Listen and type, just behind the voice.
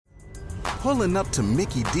Pulling up to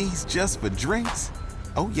Mickey D's just for drinks?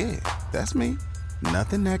 Oh yeah, that's me.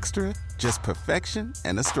 Nothing extra, just perfection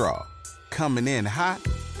and a straw. Coming in hot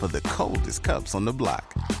for the coldest cups on the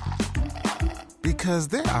block. Because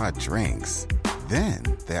there are drinks. Then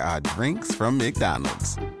there are drinks from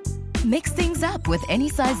McDonald's. Mix things up with any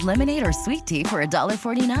size lemonade or sweet tea for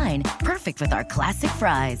 $1.49. Perfect with our classic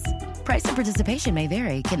fries. Price and participation may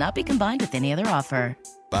vary. Cannot be combined with any other offer.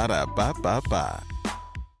 Ba-da-ba-ba-ba.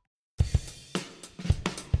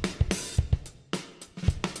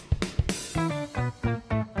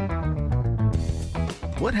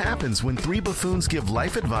 What happens when three buffoons give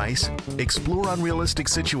life advice, explore unrealistic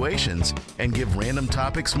situations, and give random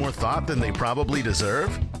topics more thought than they probably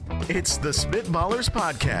deserve? It's the Spitballers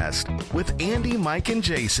Podcast with Andy, Mike, and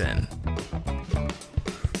Jason.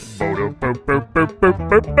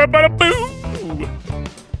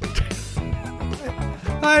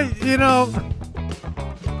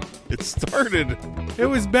 It started. It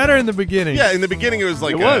was better in the beginning. Yeah, in the beginning it was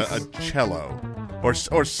like It a was. cello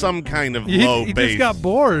or some kind of low He bass. just got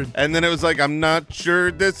bored. And then it was like, I'm not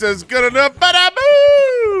sure this is good enough.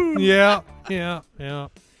 Ba-da-boo! Yeah.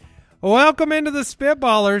 Welcome into the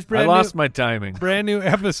Spitballers. I lost my timing. Brand new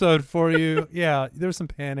episode for you. Yeah, there was some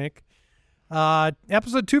panic.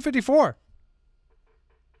 Episode 254.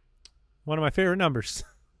 One of my favorite numbers.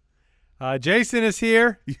 Jason is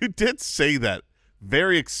here. You did say that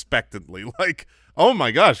very expectantly. Like, oh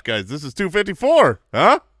my gosh, guys, this is 254.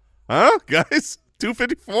 Huh, guys?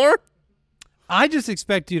 254? I just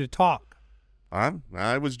expect you to talk.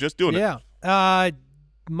 I was just doing it. Yeah.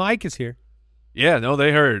 Mike is here. Yeah, no,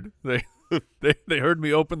 they heard. They heard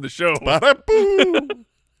me open the show. Ba-da-boo!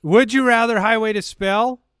 Would you rather highway to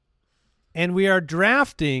spell? And we are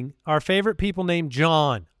drafting our favorite people named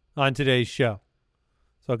John on today's show.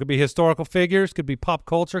 So it could be historical figures, could be pop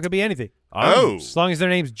culture, could be anything. Oh. As long as their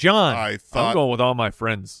name's John. I I'm thought. going with all my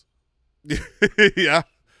friends. Yeah.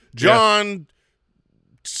 John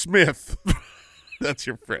Smith. That's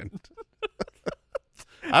your friend.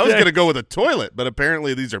 I was going to go with a toilet, but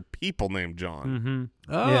apparently these are people named John.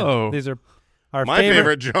 Mm-hmm. Oh. Yeah, these are our My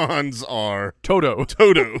favorite Johns are Toto.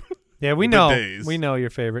 Toto. Yeah, we The know. days. We know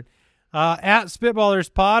your favorite. At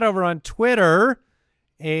Spitballers Pod over on Twitter.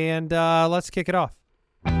 And let's kick it off.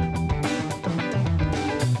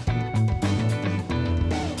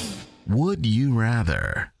 Would you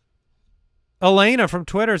rather? Elena from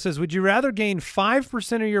Twitter says, would you rather gain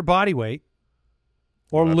 5% of your body weight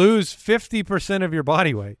or lose 50% of your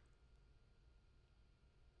body weight?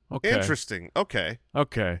 Okay. Interesting. Okay.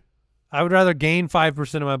 Okay. I would rather gain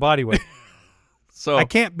 5% of my body weight. So I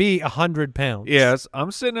can't be 100 pounds. yes,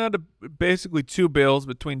 I'm sitting at basically two bills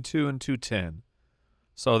between 2 and 210.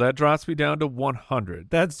 So that drops me down to 100.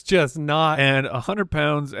 That's just not. And 100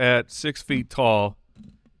 pounds at 6 feet tall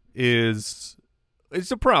it's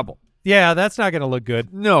a problem. Yeah, that's not going to look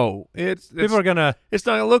good. No, it's People are going to. It's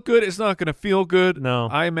not going to look good. It's not going to feel good. No.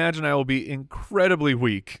 I imagine I will be incredibly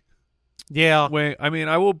weak. Yeah.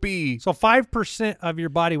 I will be. So 5% of your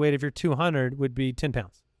body weight, if you're 200, would be 10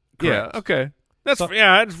 pounds. Yeah. Okay. That's So-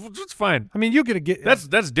 it's fine. I mean, you could get.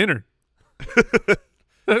 That's dinner.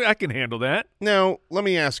 I can handle that. Now, let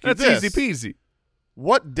me ask you That's this. easy peasy.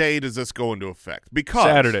 What day does this go into effect? Because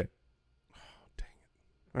Saturday.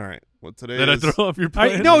 All right. What today Did I is? throw off your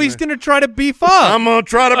plan? No, he's going to try to beef up. I'm going to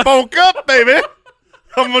try to bulk up, baby.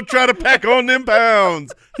 I'm going to try to pack on them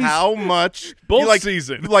pounds. How much? Bulk like,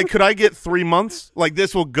 season. Like, could I get 3 months? Like,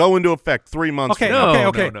 this will go into effect 3 months Okay, from now.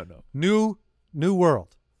 okay. No. New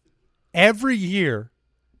world. Every year,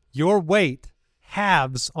 your weight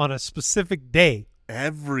halves on a specific day.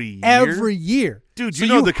 Every year? Every year. Dude, So you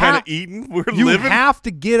know the kind ha- of eating we're You living? have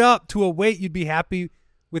to get up to a weight you'd be happy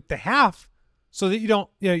with the half so that you don't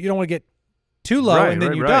want to get too low and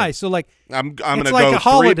then you die. So like I'm going it's to like go a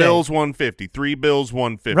holiday. 3 bills, 150. 3 bills,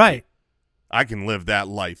 150. Right. I can live that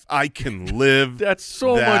life. I can live That's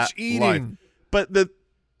so that much eating. life. But the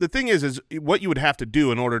thing is what you would have to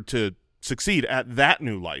do in order to succeed at that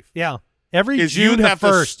new life. Yeah. Every Is June you'd the have to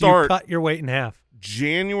 1st, you start- cut your weight in half.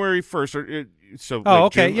 January 1st, or so. Oh, like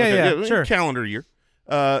okay. June, Yeah, sure. Calendar year.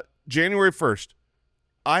 January 1st,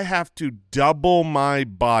 I have to double my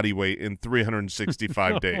body weight in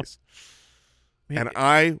 365 days. And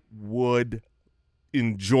I would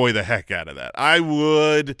enjoy the heck out of that. I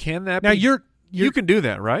would. Can that Now be? you can do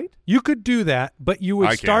that, right? you could do that, but you would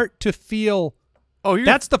I can. start to feel. Oh, you're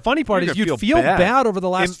That's the funny part you're is gonna you'd feel feel bad. bad over the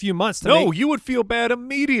last And- few months. No, you would feel bad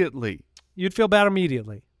immediately. You'd feel bad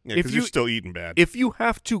immediately. Yeah, If because you're you- still eating bad. If you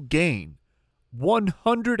have to gain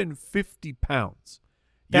 150 pounds,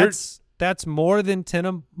 you're- That's more than 10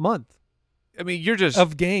 a month I mean, you're just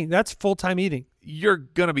of gain. That's full-time eating. you're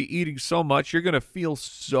going to be eating so much, you're going to feel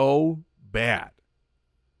so bad.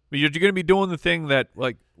 You're going to be doing the thing that,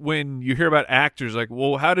 like, when you hear about actors, like,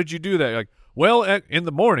 well, how did you do that? You're like, well, in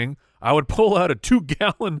the morning, I would pull out a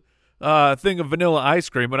 2-gallon thing of vanilla ice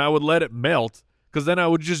cream and I would let it melt because then I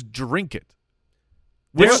would just drink it.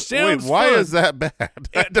 Which sounds why fun. is that bad?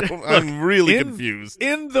 I'm really confused.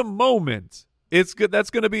 In the moment, it's good. That's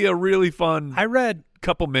going to be a really fun I read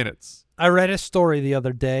couple minutes. I read a story the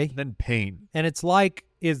other day, Then pain. and it's like,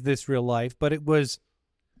 is this real life? But it was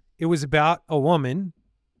about a woman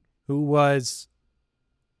who was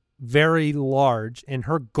very large, and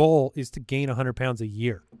her goal is to gain 100 pounds a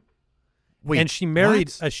year. Wait, and she married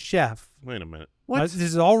what? a chef. Wait a minute. What? This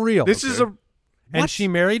is all real. This is a And what? she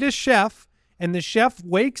married a chef, and the chef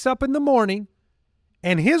wakes up in the morning,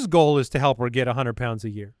 and his goal is to help her get 100 pounds a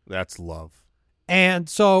year. That's love. And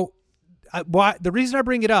so the reason I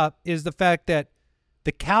bring it up is the fact that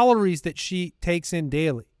the calories that she takes in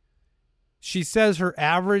daily, she says her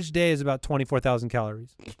average day is about 24,000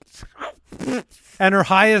 calories. And her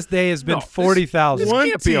highest day has been No, this- 40,000. This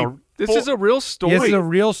can't be a. This is a real story. It's a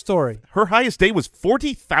real story. Her highest day was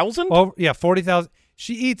 40,000? Oh, yeah, 40,000.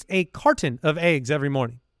 She eats a carton of eggs every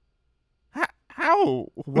morning. How?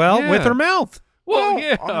 Well, with Yeah. her mouth. Well, I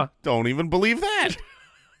yeah. don't even believe that.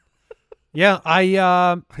 Yeah, I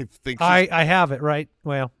I think have it right.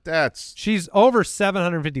 Well, that's she's over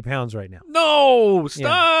 750 pounds right now. No,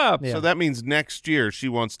 stop. Yeah. so that means next year she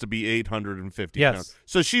wants to be 850 Yes. pounds.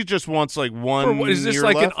 So she just wants like one For what, is this year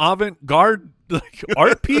like left? an avant-garde like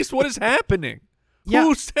art piece? What is happening? Yeah.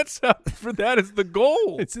 Who sets up for that as the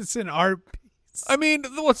goal? It's an art piece. I mean,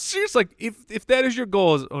 well, seriously, like, if that is your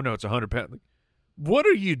goal, is it's 100 pounds. Like, what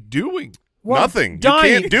are you doing? Well, Nothing.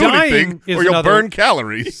 dying- you can't do dying anything is or you'll another- burn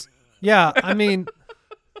calories. Yeah, I mean,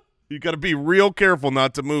 You got to be real careful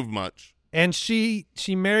not to move much. and she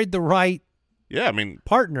married the right Yeah, I mean,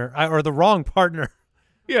 partner or the wrong partner.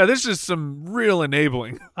 Yeah, this is some real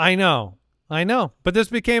enabling. I know. But this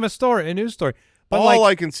became a news story. But all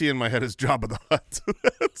I can see in my head is Jabba the Hutt.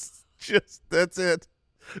 That's it.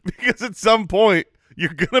 Because at some point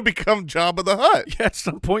you're gonna become Jabba the Hutt. Yeah, at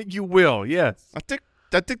some point you will. Yes. I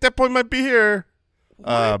think that point might be here.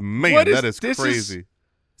 Man, What that is this crazy.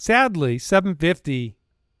 sadly, 750,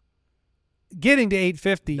 getting to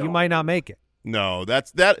 850, you might not make it. No,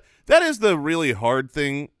 that is the really hard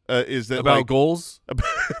thing. Is that About like, goals?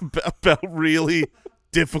 about really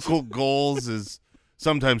difficult goals is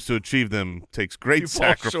sometimes to achieve them takes great You fall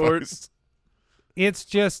short. sacrifice. It's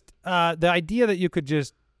just the idea that you could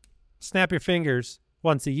just snap your fingers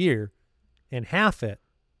once a year and have it.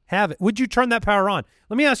 Would you turn that power on?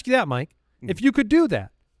 Let me ask you that, Mike. If you could do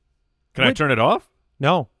that. Can I turn it off?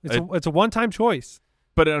 No, it's a one-time choice.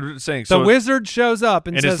 But I'm saying The so. wizard shows up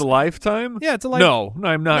and and says, it's a lifetime? Yeah, it's a No,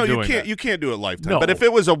 I'm not No, doing you can't. that. You can't do it lifetime. No. But if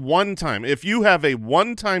it was a one-time, if you have a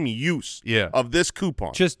one-time use Yeah. of this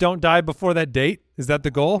coupon, just don't die before that date? Is that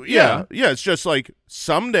the goal? yeah, it's just like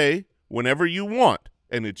someday, whenever you want,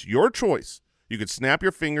 and it's your choice, you could snap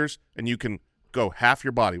your fingers and you can go half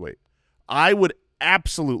your body weight. I would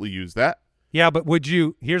absolutely use that. Yeah, but would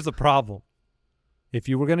you? Here's the problem. If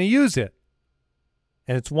you were going to use it,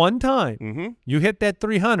 and it's one time, Mm-hmm. you hit that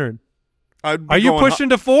 300. I'd be Are you going pushing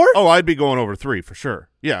to 4? Oh, I'd be going over 3 for sure.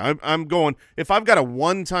 Yeah, I'm going. If I've got a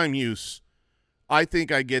one-time use, I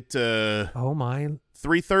think I get Oh my!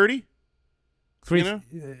 330. Three. You know?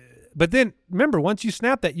 But then remember, once you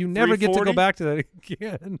snap that, you never get to go 340? back to that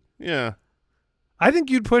again. Yeah. I think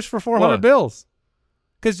you'd push for 400 What? bills,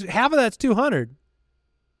 because half of that's 200.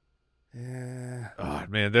 Yeah. Oh,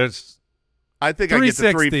 man, there's I think I get to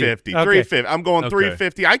 360. 350. Okay. 350. I'm going Okay.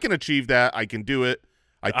 350. I can achieve that. I can do it.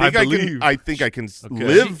 I I think I, can. believe. I think I can Okay.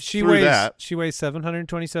 live She through weighs that. she weighs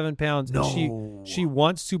 727 pounds. No. And she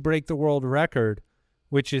wants to break the world record,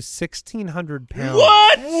 which is 1,600 pounds.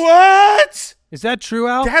 What? Is that true,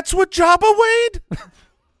 Al? That's what Jabba weighed?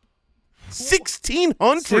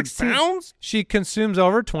 1,600 16 pounds? She consumes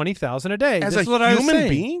over 20,000 a day. As This is a what I was human saying.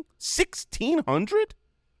 being? 1,600?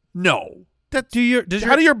 no. That, Does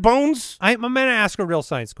how do your bones? I'm going to ask a real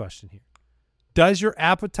science question here. Does your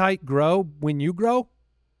appetite grow when you grow?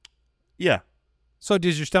 Yeah. So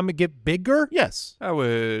does your stomach get bigger, Yes. I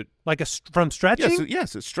would. like from stretching?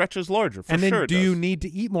 Yes, it stretches larger. For and then sure it do you does. need to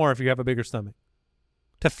eat more if you have a bigger stomach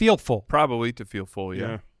to feel full? Probably to feel full, yeah.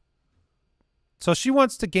 Yeah. So she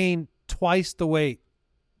wants to gain twice the weight.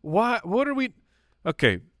 Why? What are we?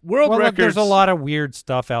 Okay, world Well, look, records. there's a lot of weird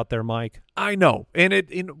stuff out there, Mike. I know, and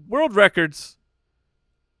in world records,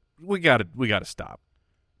 we gotta stop.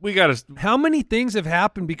 We gotta How many things have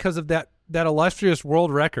happened because of that illustrious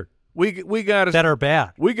world record we gotta that are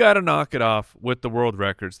bad? we gotta knock it off with the world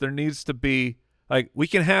records. There needs to be Like we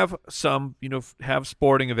can have some, have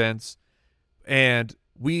sporting events, and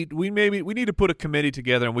we need to put a committee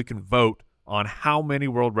together and we can vote on how many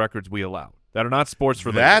world records we allow that are not sports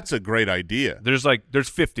related. That's a great idea. There's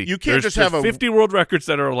 50. You can't just have 50 world records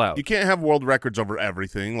that are allowed. You can't have world records over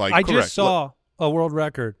everything. Like I correct. just saw a world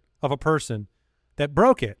record of a person that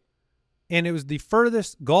broke it, and it was the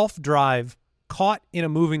furthest golf drive caught in a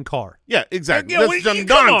moving car. Yeah, exactly. Yeah, That's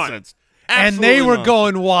come nonsense. And they were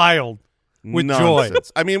going wild with nonsense.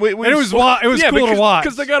 joy. I mean, And it was cool to watch.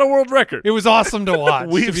 because they got a world record. It was awesome to watch.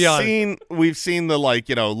 to be honest. We've seen the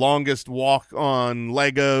longest walk on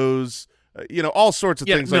Legos, all sorts of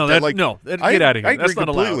things like that. Like get out of here. I That's agree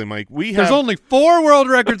not completely, allowed. Mike. We There's have only 4 world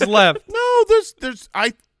records left. no. There's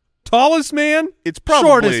Tallest man, it's probably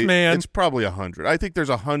shortest man. It's probably 100. I think there's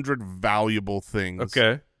 100 valuable things.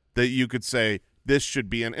 Okay. That you could say this should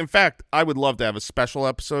be in. In fact, I would love to have a special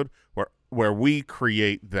episode where we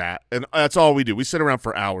create that, and that's all we do. We sit around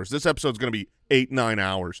for hours. This episode's going to be 8-9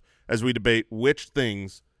 hours as we debate which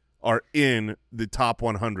things are in the top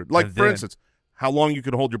 100. Like, for instance, how long you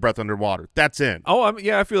can hold your breath underwater. That's in. Oh,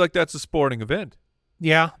 I feel like that's a sporting event.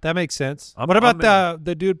 Yeah, that makes sense. I'm- What about I'm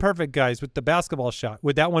the Dude Perfect guys with the basketball shot?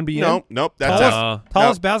 Would that one be in? Nope. That's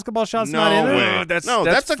Tallest basketball shot's no not in it? way.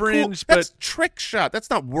 That's a fringe, cool, that's but- trick shot. That's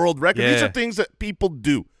not world record. These Yeah. are things that people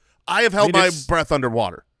do. I have held I mean, my it's- breath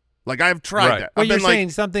underwater. Like, I have tried Right. that. Well, I've you're been like, saying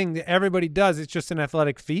something that everybody does. It's just an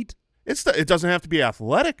athletic feat. it doesn't have to be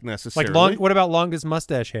athletic necessarily. Like what about longest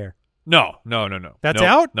mustache hair? No. That's Nope.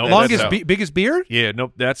 out. Nope, Longest, that's out. biggest beard. Yeah,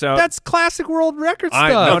 nope, that's out. That's classic world record I-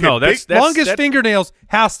 stuff. no, that's longest fingernails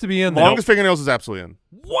has to be in there. Longest fingernails is absolutely in.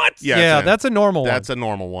 what? Yeah, Yeah, it's in. that's a normal That's one. a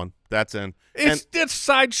normal one. That's in. It's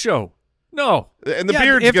sideshow. No. And the Yeah,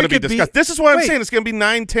 beard's if going it to be could be- discussed. This is what I'm wait. saying. It's going to be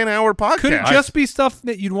 9-10 hour podcast. Could it just be stuff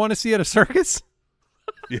that you'd want to see at a circus?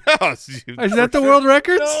 Yes. Is that the world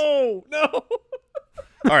records? No.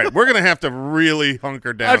 All right, we're going to have to really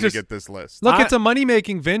hunker down just- to get this list. Look, it's a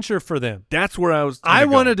money-making venture for them. That's where I was. I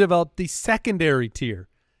want to to develop the secondary tier.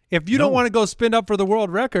 If you don't want to go spend up for the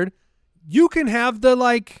world record, you can have the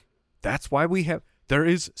That's why there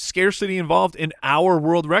is scarcity involved in our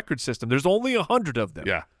world record system. There's only 100 of them.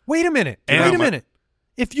 Yeah. Wait a minute. And- Wait a minute.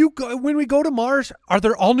 If you go, when we go to Mars, are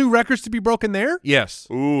there all new records to be broken there? Yes.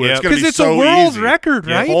 Ooh, Yep. it's going to be it's so a world easy. record,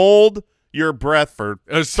 Yeah, right? hold your breath for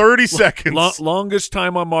 30 seconds. Longest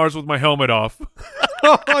time on Mars with my helmet off.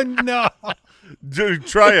 Oh no! Dude,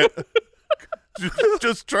 try it.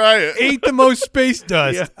 Just try it. Ate the most space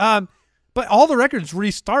dust. But all the records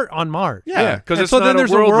restart on Mars. Yeah, because And it's so not then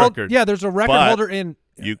there's a world world record. Yeah, there's a record But holder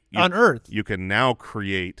on Earth. You can now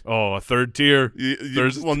create. Oh, a third tier.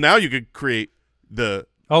 Well, now you could create the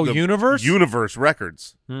Universe? universe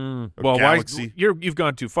records. Well, galaxy. you've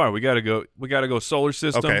gone too far. We got to go solar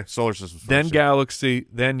system. Okay, solar system. First, Then yeah. galaxy.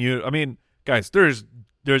 Then you. I mean, guys, there's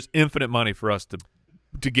infinite money for us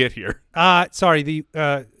to get here. Sorry. The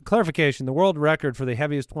clarification: the world record for the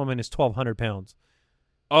heaviest woman is 1,200 pounds.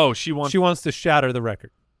 Oh, she wants. She wants to shatter the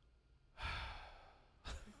record.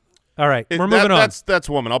 All right, we're moving on. That's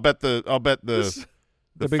woman. I'll bet the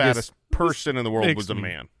the biggest- fattest person in the world makes was a me-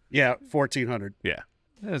 man. Yeah, 1,400. Yeah.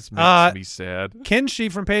 This makes me sad.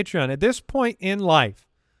 Kenshi from Patreon. At this point in life,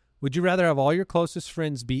 would you rather have all your closest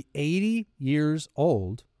friends be 80 years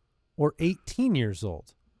old or 18 years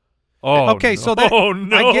old? Oh, Okay, no. so that Oh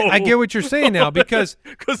no! I get what you're saying now because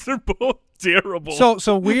they're both terrible.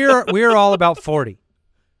 so we're all about 40,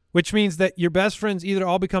 which means that your best friends either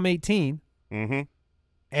all become 18, Mm-hmm.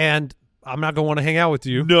 and I'm not gonna want to hang out with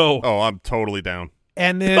you, no. Oh, I'm totally down.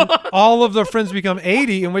 and then all of the friends become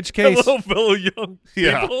 80, in which case Hello, fellow young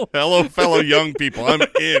Yeah. people. Hello, fellow young people. I'm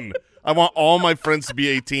in. I want all my friends to be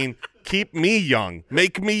 18. Keep me young.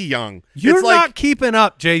 Make me young. you're it's not like, keeping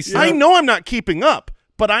up, Jason. I know I'm not keeping up,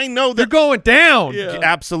 but I know You're that going down. Yeah.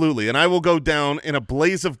 absolutely, and I will go down in a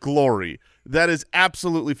blaze of glory. That is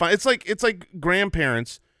absolutely fine. It's like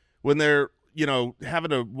grandparents when they're having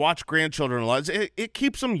to watch grandchildren a lot. It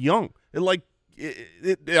keeps them young. I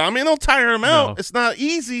mean, it'll tire them out. No. It's not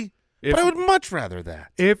easy, If- but I would much rather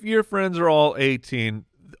that. If your friends are all 18,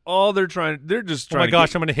 all they're just Oh trying my to gosh,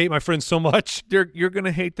 get- I'm gonna hate my friends so much. you're going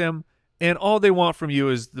to hate them, and all they want from you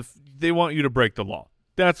is they want you to break the law.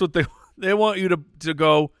 That's what they want you to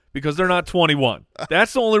go because they're not 21.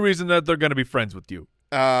 That's the only reason that they're going to be friends with you.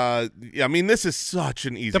 Yeah, I mean, this is such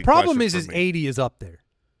an easy. The problem question is for me. 80 is up there.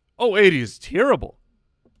 Oh, 80 is terrible.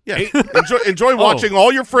 Yeah, enjoy watching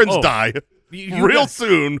all your friends Oh. die You real got-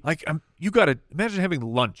 soon. Like you got to imagine having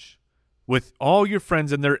lunch with all your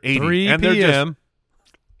friends and they're 80 3 and they're just p.m.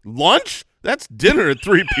 Lunch? That's dinner at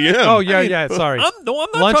 3 p.m. Oh yeah, sorry. I'm not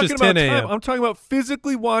Lunch talking is about 10 a.m. time. I'm talking about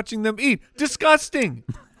physically watching them eat. Disgusting.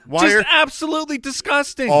 Why Just are absolutely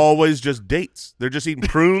disgusting. always just dates? They're just eating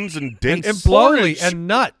prunes and dates. And slowly porridge. and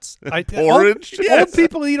nuts. Porridge? Old Yes.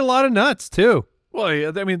 people eat a lot of nuts too. Well,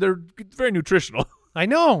 yeah, I mean, they're very nutritional. I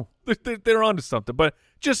know. They're onto something, but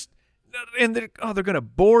just and they're going to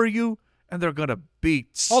bore you, and they're going to be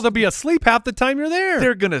They'll be asleep half the time you're there.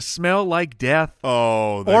 they're going to smell like death.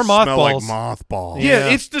 Oh, they Or smell like mothballs. mothballs. Yeah,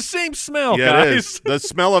 Yeah. it's the same smell, Yeah, guys. it is. The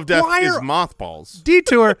smell of death Why is are- mothballs.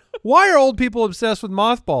 Detour. Why are old people obsessed with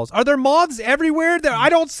mothballs? Are there moths everywhere that I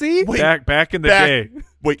don't see? Wait, Back in the back- day,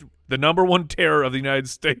 Wait, the number one terror of the United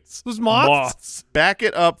States Those moths? back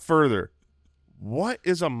it up further. What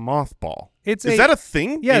is a mothball? It's is a- that a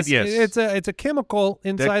thing? Yes, Yes. it's a chemical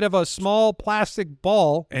inside of a small plastic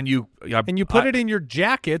ball, and you put it in your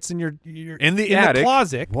jackets and your In the attic.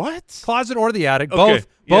 closet, What? or the attic, Okay,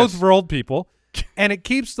 both yes. for old people, and it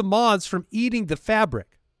keeps the moths from eating the fabric.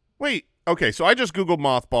 Wait. Okay, so I just Googled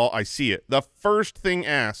mothball. I see it. The first thing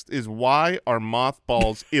asked is why are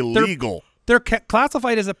mothballs illegal? They're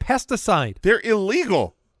classified as a pesticide. They're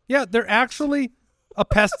illegal. Yeah, they're actually a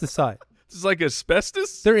pesticide. This is like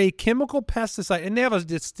asbestos. They're a chemical pesticide, and they have a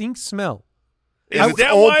distinct smell. Is It's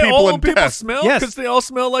that old why people all and old people death. smell? Yes. Because they all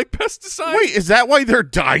smell like pesticide. Wait, is that why they're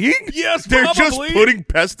dying? Yes, They're probably. just putting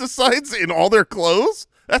pesticides in all their clothes?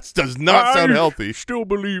 That does not sound healthy. Still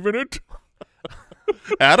believe in it.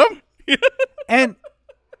 Adam? And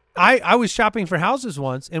I was shopping for houses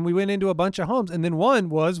once, and we went into a bunch of homes, and then one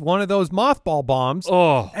was one of those mothball bombs,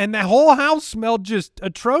 Oh, and the whole house smelled just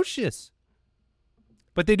atrocious.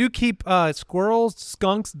 But they do keep squirrels,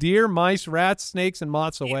 skunks, deer, mice, rats, snakes, and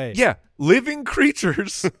moths away. yeah. Living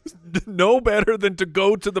creatures know better than to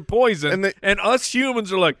go to the poison, And and us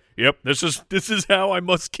humans are like, "Yep, this is how I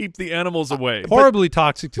must keep the animals away." Horribly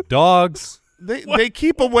toxic to dogs. They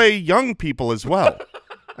keep away young people as well.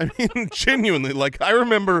 I mean, genuinely, like I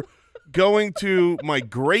remember going to my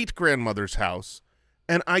great-grandmother's house,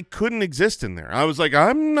 and I couldn't exist in there. I was like,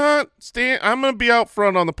 I'm going to be out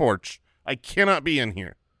front on the porch. I cannot be in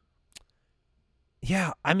here.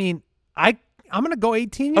 Yeah, I mean, I'm going to go Of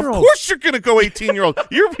 18-year-old. course you're going to go 18-year-old.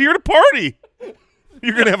 You're here to party.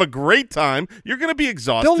 You're going to have a great time. You're going to be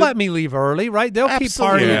exhausted. They'll let me leave early, right? They'll keep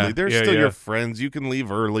Absolutely. partying. Yeah. They're Yeah, still yeah. your friends. You can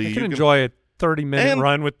leave early. I You can enjoy a 30-minute And-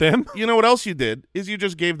 run with them. You know what else you did is you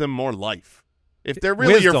just gave them more life. If they're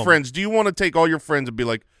really your Wisdom. friends, do you want to take all your friends and be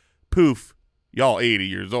like, poof, y'all 80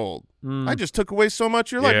 years old? I just took away so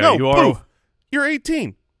much. You're like, Yeah, no, you are- poof, you're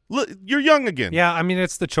 18. Look, you're young again. Yeah, I mean,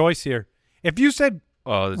 it's the choice here. If you said,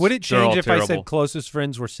 Oh, would it they're all change if I terrible. said closest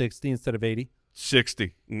friends were 60 instead of 80?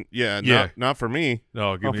 60? Yeah, Yeah. not for me.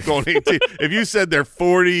 No, give I'm me going 18. If you said they're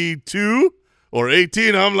 42 or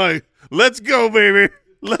 18, I'm like, let's go, baby.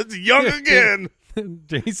 Let's young again.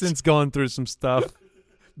 Jason's going through some stuff.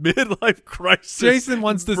 midlife crisis. Jason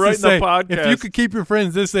wants this right to say, in the podcast. if you could keep your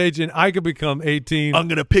friends this age and I could become 18. I'm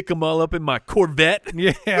gonna pick them all up in my Corvette.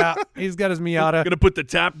 Yeah, he's got his Miata. Gonna put the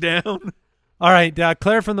top down. All right,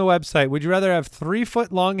 Claire from the website. Would you rather have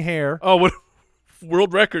 3-foot long hair Oh, what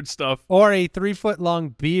world record stuff? or a 3-foot long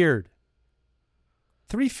beard?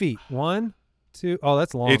 3 feet. 1, 2. Oh,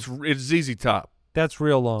 that's long. It's ZZ Top. That's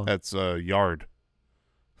real long. That's a yard.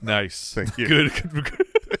 Nice. Thank you. Good.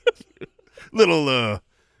 Little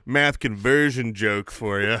math conversion joke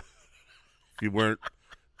for you. If you weren't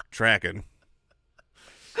tracking.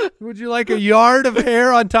 Would you like a yard of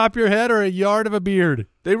hair on top of your head or a yard of a beard?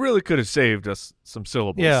 They really could have saved us some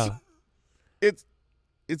syllables. Yeah.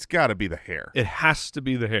 It's got to be the hair It has to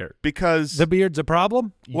be the hair. because The beard's a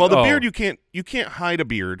problem? well, the Oh. beard you can't hide a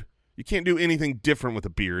beard. You can't do anything different with a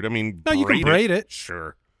beard. I mean, No, you can braid it.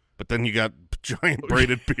 Sure, but then you got giant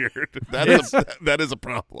braided beard. That is a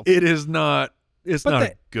problem. It is not. It's But not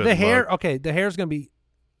the, a good the hair, look. okay, the hair's going to be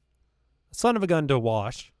a son of a gun to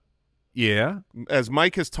wash. Yeah, As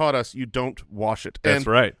Mike has taught us, you don't wash it. that's and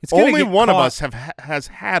right. It's gonna Only get one of caught. us has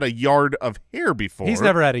had a yard of hair before. He's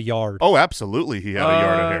never had a yard. Oh, absolutely, he had a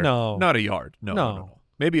yard of hair. No. Not a yard. No, No. no.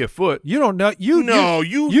 Maybe a foot. You don't know. You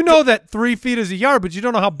know that 3 feet is a yard, but you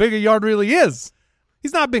don't know how big a yard really is.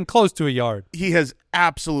 He's not been close to a yard. He has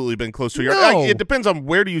absolutely been close to a yard. No. It depends on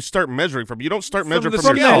where do you start measuring from. You don't start measuring the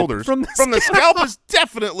from your scalp. shoulders. From the scalp is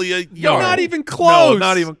definitely a yard. Not even close. No,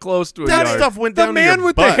 not even close to a That yard. stuff went The down man to your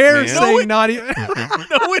with butt, the hair man. saying not even,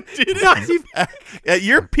 no, it didn't. not even, At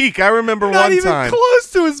your peak, I remember not one even time.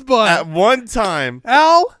 close to his butt. At one time,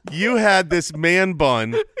 Al, you had this man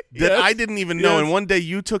bun that Yes. I didn't even know, Yes. and one day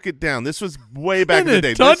you took it down. This was way back in and the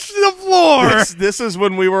day. it touched the floor, This is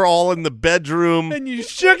when we were all in the bedroom and you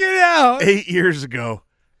shook it out. 8 years ago,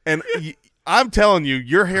 and I'm telling you,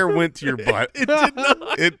 your hair went to your butt. It did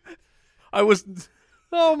not. It I was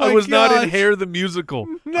Oh my I was not in gosh. Hair the Musical.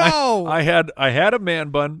 No. I had a man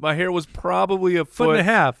bun. My hair was probably a Foot and a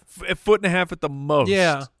half. a foot and a half at the most.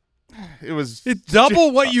 Yeah. It was It's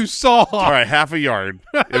double what you saw. all right, half a yard.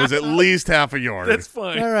 It was at least half a yard. That's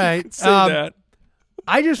fine. All right. Say that.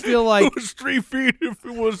 I just feel like It was 3 feet if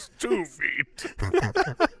it was 2 feet.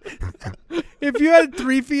 if you had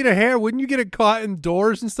 3 feet of hair, wouldn't you get it caught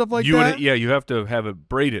indoors and stuff like that? Yeah, you have to have it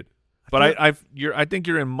braided. But I think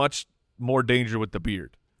you're in much more danger with the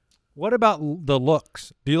beard. What about the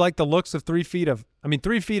looks? Do you like the looks of 3 feet of?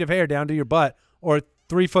 3 feet of hair down to your butt, or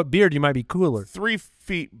 3 foot beard? You might be cooler. 3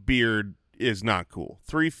 feet beard is not cool.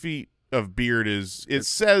 3 feet of beard is. It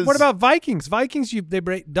says. What about Vikings? Vikings, they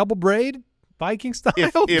double braid, Viking style.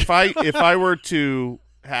 if I were to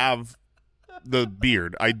have the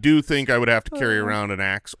beard, I do think I would have to carry around an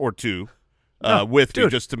axe or two with me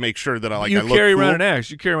dude. just to make sure that I You look carry cool. around an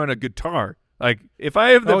axe. You carry around a guitar. Like if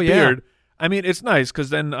I have the Oh, yeah. beard, I mean it's nice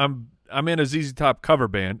because then I'm in a ZZ Top cover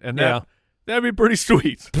band, and that'd be pretty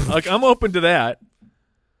sweet. Like I'm open to that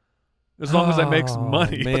as long as I make some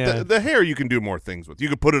money. man. But the hair you can do more things with. You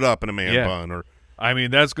could put it up in a man Yeah. bun, or I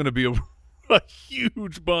mean that's going to be a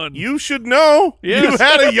huge bun. you should know. Yes. You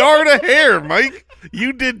had a yard of hair, Mike.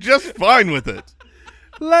 You did just fine with it.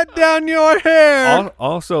 Let down your hair,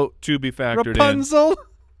 Also to be factored Rapunzel. in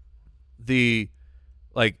the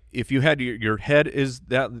like if you had your head is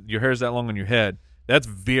that your hair is that long on your head, that's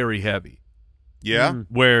very heavy. Yeah.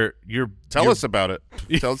 Where you're Tell us about it.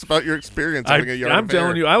 Tell us about your experience having a yard I'm of telling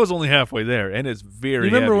hair. you, I was only halfway there, and it's very.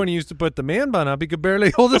 Remember heavy. when he used to put the man bun up? He could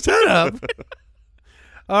barely hold his head up.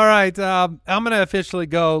 All right, I'm gonna officially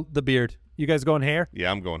go the beard. You guys going hair?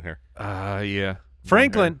 Yeah, I'm going hair. Yeah.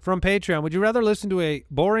 Franklin from Patreon, would you rather listen to a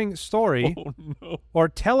boring story Oh no. or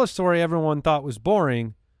tell a story everyone thought was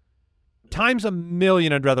boring? Times a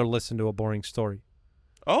million, I'd rather listen to a boring story.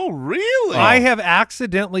 Oh, really? I have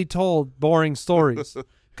accidentally told boring stories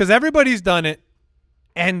because everybody's done it,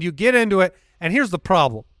 and you get into it, and here's the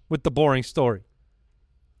problem with the boring story.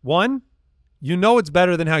 One, you know it's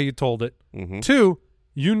better than how you told it. Mhm. Two,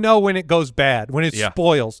 you know when it goes bad, when it Yeah.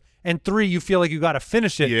 spoils. And three, you feel like you got to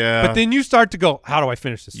finish it. Yeah. But then you start to go, how do I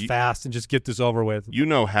finish this fast and just get this over with? You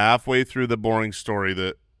know halfway through the boring story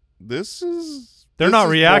that They're not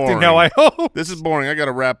reacting how I hope. This is boring. I got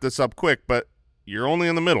to wrap this up quick, but you're only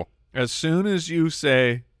in the middle. As soon as you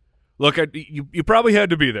say, "Look, you probably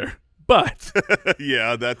had to be there," but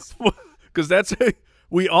Yeah, that's because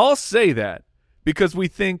we all say that because we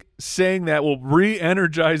think saying that will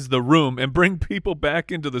re-energize the room and bring people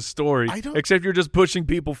back into the story. Except you're just pushing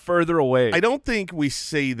people further away. I don't think we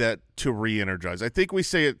say that to re-energize. I think we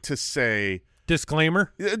say it to say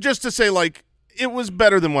Disclaimer. just to say like it was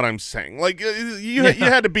better than what I'm saying. Like you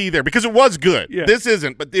had to be there because it was good. Yeah. This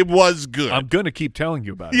isn't, but it was good. I'm gonna keep telling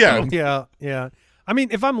you about it. Yeah. Yeah, yeah. I mean,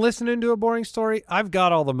 if I'm listening to a boring story, I've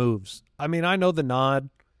got all the moves. I mean, I know the nod.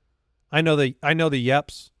 I know the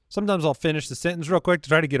yeps. Sometimes I'll finish the sentence real quick to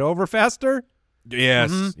try to get over faster.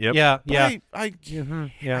 Yes. Mhm. Yep. Yeah, But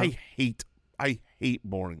yeah. I hate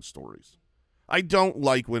boring stories. I don't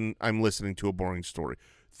like when I'm listening to a boring story.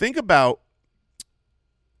 Think about,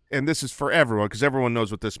 and this is for everyone because everyone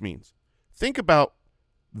knows what this means. Think about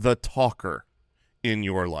the talker in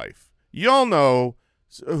your life. Y'all know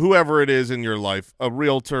whoever it is in your life, a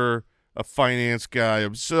realtor, a finance guy,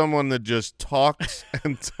 someone that just talks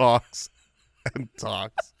and talks and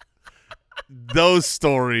talks. Those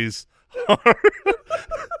stories are,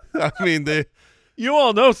 I mean, You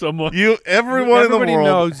all know someone. everyone in the Everybody world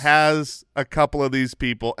knows. has a couple of these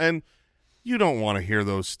people, and you don't want to hear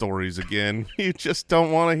those stories again. You just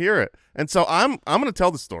don't want to hear it. And so I'm going to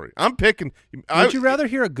tell the story. I'm picking. Would you rather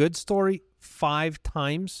hear a good story 5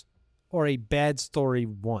 times or a bad story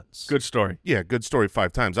once? Good story. Yeah, good story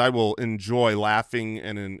 5 times. I will enjoy laughing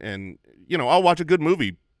and I'll watch a good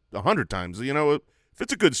movie 100 times. If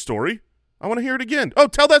it's a good story, I want to hear it again. Oh,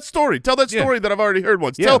 tell that story. Tell that story that I've already heard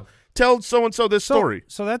once. Yeah. Tell so and so this story.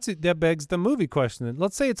 So that's it. That begs the movie question. Then.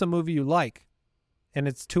 Let's say it's a movie you like, and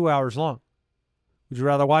it's 2 hours long. Would you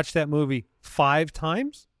rather watch that movie 5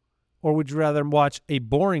 times, or would you rather watch a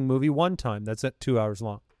boring movie 1 time that's at 2 hours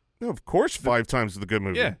long? No, of course, 5 times is the good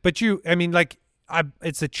movie. Yeah. But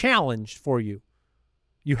it's a challenge for you.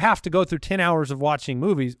 You have to go through 10 hours of watching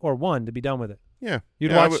movies or 1 to be done with it. Yeah. You'd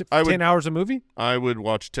Yeah, watch I 10 hours of movie? I would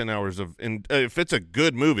watch 10 hours of. If it's a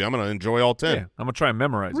good movie, I'm going to enjoy all 10. Yeah. I'm gonna try and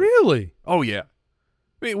memorize it. Really? Oh yeah.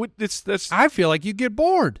 I mean, that's I feel like you'd get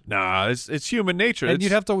bored, nah. It's human nature. and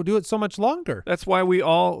you'd have to do it so much longer. That's why we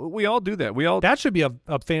all do that. We all That should be a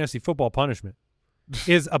fantasy football punishment.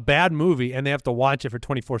 Is a bad movie, and they have to watch it for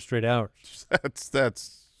 24 straight hours.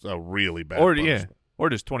 That's a really bad. or punishment. or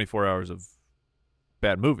just 24 hours of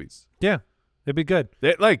bad movies. Yeah, it'd be good.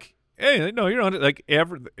 Like, hey, no, you're on it. Like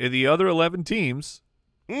the other 11 teams,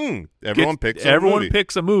 Everyone picks a movie.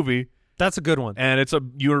 picks a movie, That's a good one. and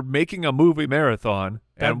you're making a movie marathon.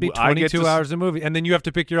 That'd and be I get 22 hours of movie, and then you have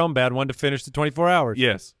to pick your own bad one to finish the 24 hours.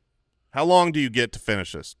 Yes. How long do you get to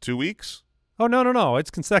finish this? 2 weeks? Oh, no.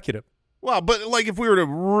 It's consecutive. Well, but like if we were to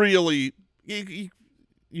really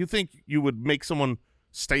you think you would make someone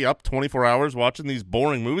stay up 24 hours watching these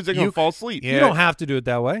boring movies? They're going to fall asleep. Yeah. You don't have to do it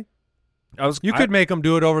that way. You could make them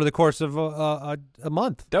do it over the course of a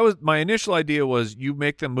month. That was my initial idea. Was you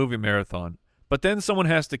make them movie marathon, but then someone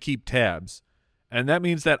has to keep tabs, and that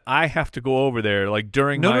means that I have to go over there like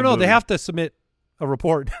during. No. movie. They have to submit a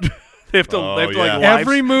report. They have to. Oh, they have to yeah. like live-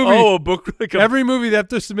 Every movie. Oh, a book. Like Every movie they have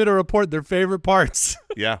to submit a report, their favorite parts.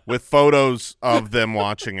 Yeah, with photos of them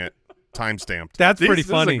watching it, time-stamped. That's pretty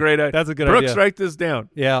This funny. is a great idea. That's a good Brooks, idea. write this down.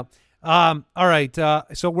 Yeah. All right.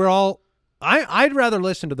 So we're all. I'd rather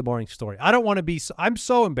listen to the boring story. I don't want to be. I'm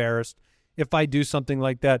so embarrassed if I do something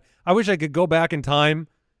like that. I wish I could go back in time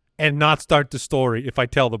and not start the story if I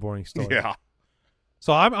tell the boring story. Yeah.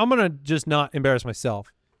 So I'm gonna just not embarrass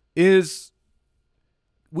myself.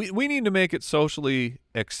 We need to make it socially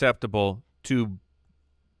acceptable to,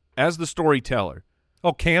 as the storyteller.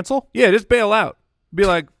 Oh, cancel? Yeah, just bail out. Be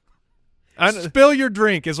like, Spill your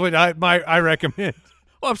drink is what I recommend.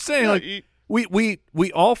 well, I'm saying Yeah, like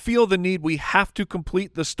we all feel the need. We have to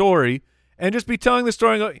complete the story and just be telling the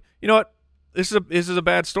story. And go, you know what? This is a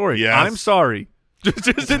bad story. Yes. I'm sorry.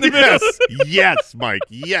 Just in the middle. Yes, Mike.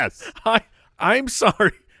 Yes. I'm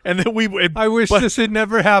sorry. And then I wish but- this had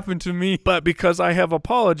never happened to me. But because I have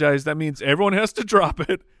apologized, that means everyone has to drop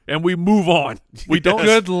it and we move on. We don't.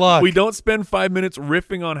 Good luck. We don't spend 5 minutes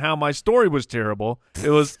riffing on how my story was terrible. It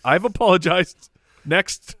was I've apologized.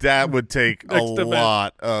 Next. That would take a Next event.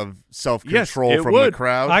 lot of self-control Yes, it from the would.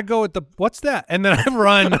 crowd. I go with the what's that, and then I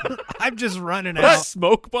run. I'm just running A out.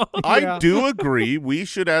 smoke bomb. I do agree we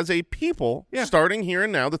should, as a people, Yeah. starting here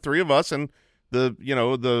and now, the three of us and the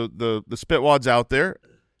spitwads out there,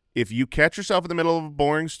 if you catch yourself in the middle of a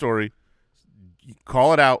boring story, you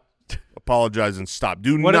call it out, apologize, and stop.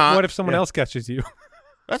 Do What not. if someone else catches you?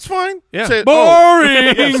 That's fine. Yeah. Say, Boring!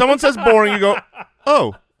 Oh. Yeah, if someone says boring, you go,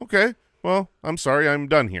 oh, okay. Well, I'm sorry. I'm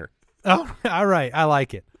done here. Oh, all right. I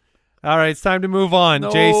like it. All right, it's time to move on.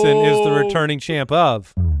 No. Jason is the returning champ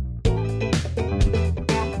of.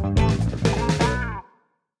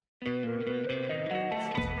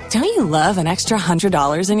 Don't you love an extra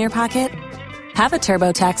 $100 in your pocket? Have a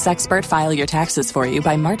TurboTax expert file your taxes for you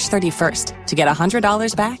by March 31st to get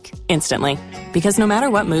 $100 back instantly. Because no matter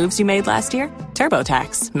what moves you made last year,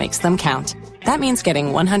 TurboTax makes them count. That means getting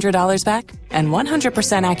 $100 back and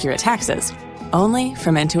 100% accurate taxes only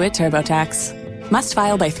from Intuit TurboTax. Must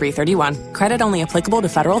file by 3/31. Credit only applicable to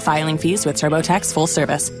federal filing fees with TurboTax full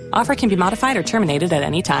service. Offer can be modified or terminated at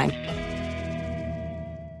any time.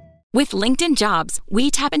 With LinkedIn Jobs, we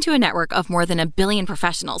tap into a network of more than 1 billion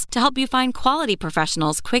professionals to help you find quality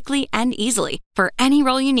professionals quickly and easily for any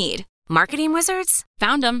role you need. Marketing wizards?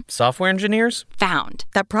 Found them. Software engineers? Found.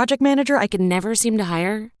 That project manager I could never seem to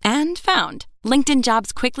hire? And found. LinkedIn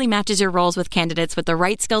Jobs quickly matches your roles with candidates with the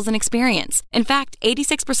right skills and experience. In fact,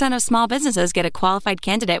 86% of small businesses get a qualified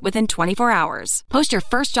candidate within 24 hours. Post your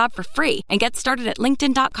first job for free and get started at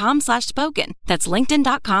linkedin.com/spoken. That's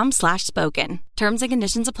linkedin.com/spoken. Terms and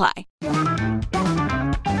conditions apply.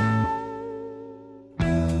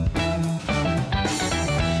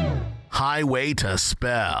 Highway to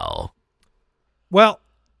Spell. Well,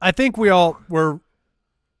 I think we all were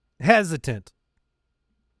hesitant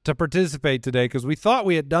to participate today because we thought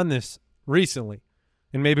we had done this recently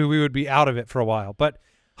and maybe we would be out of it for a while. But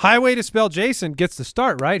Highway to Spell, Jason gets the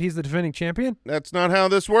start, right? He's the defending champion? That's not how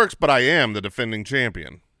this works, but I am the defending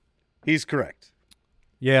champion. He's correct.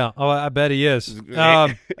 Yeah. Oh, I bet he is.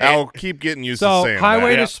 I'll keep getting used to So saying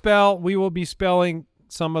Highway that. to Spell, we will be spelling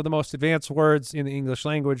some of the most advanced words in the English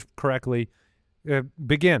language correctly.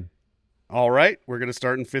 Begin. All right, we're going to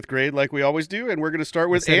start in 5th grade like we always do, and we're going to start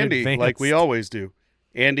with I said Andy advanced. like we always do.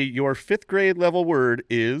 Andy, your 5th grade level word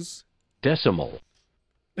is Decimal.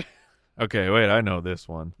 Okay, wait, I know this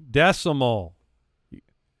one. Decimal.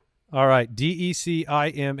 All right.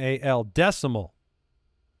 DECIMAL. Decimal.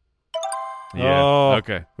 Yeah. Oh.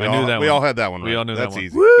 Okay. I knew that one. We all had that one. We right. all knew That's that one.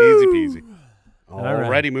 easy. Easy peasy. Alrighty,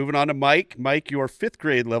 right. moving on to Mike. Mike, your 5th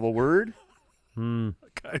grade level word.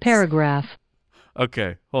 Paragraph.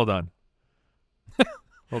 Okay, hold on.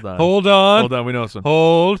 Hold on. Hold on. Hold on, we know this one.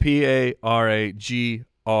 Hold.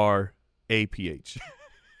 PARAGRAPH.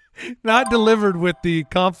 Not delivered with the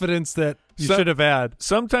confidence that you So- should have had.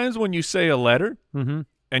 Sometimes when you say a letter Mm-hmm.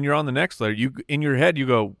 and you're on the next letter, you in your head you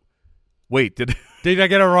go, "Wait, did Did I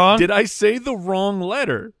get it wrong? Did I say the wrong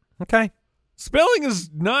letter? Okay. Spelling is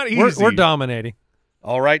not easy. We're dominating.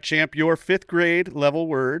 All right, champ, your 5th grade level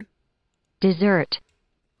word. Dessert.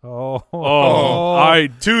 Oh. I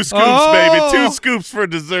 2 scoops, baby. 2 scoops for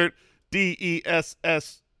dessert.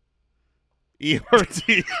 DESSERT.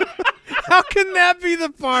 How can that be the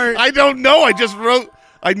part? I don't know. I just wrote.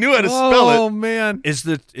 I knew how to spell it. Oh man. Is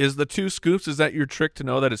the 2 scoops? Is that your trick to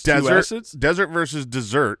know that it's 2 Desert, acids? desert versus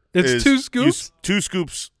dessert. It's is 2 scoops? 2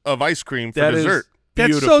 scoops of ice cream for That is dessert.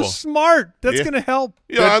 That's beautiful. so smart. That's Yeah. going to help.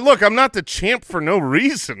 Yeah, look, I'm not the champ for no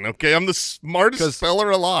reason. Okay, I'm the smartest 'Cause speller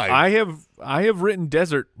alive. I have written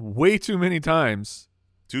desert way too many times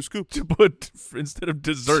 2 scoops. to put instead of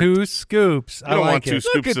dessert. 2 scoops. You I don't like want 2 it. Look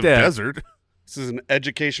scoops at of that. desert. This is an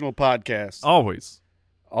educational podcast. Always.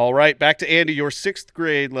 All right, back to Andy, your 6th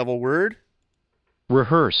grade level word.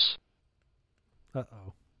 Rehearse.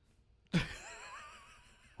 Uh-oh.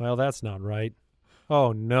 Well, that's not right.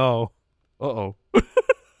 Oh, no. Uh-oh.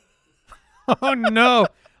 Oh, no.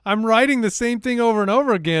 I'm writing the same thing over and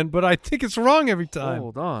over again, but I think it's wrong every time.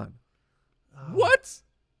 Hold on. What?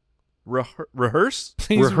 Rehearse?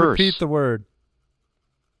 Please Rehearse. repeat the word.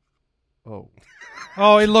 Oh.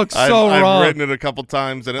 Oh, it looks so I've wrong. written it a couple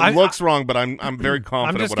times, and it I'm- looks wrong, but I'm very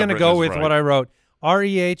confident. I'm just going to go with what I wrote.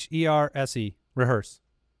 REHERSE. Rehearse.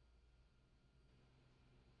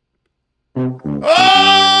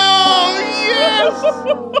 Oh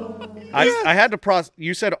yes! I had to process.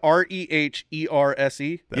 You said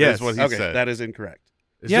REHERSE. That Yes. is what he Okay, said. that is incorrect.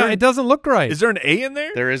 Yeah, it doesn't look right. Is there an A in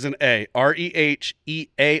there? There is an A. REHEARSE.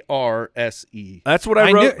 That's what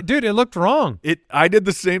I wrote. dude, it looked wrong. I did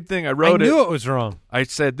the same thing. I I wrote knew it was wrong. I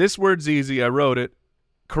said, this word's easy. I wrote it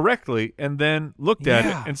correctly and then looked at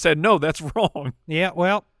Yeah. it and said, no, that's wrong. Yeah,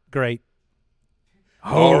 well, great.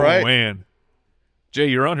 All right. Man. Jay,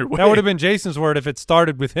 you're on your way. That would have been Jason's word if it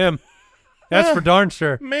started with him. That's for darn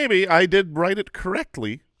sure. Maybe I did write it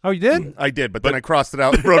correctly. Oh, you did? I did, but then I crossed it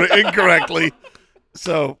out and wrote it incorrectly.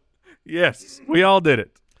 So, Yes, we all did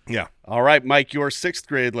it. yeah. All right, Mike, your 6th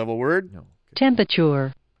grade level word. No.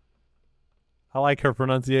 Temperature. I like her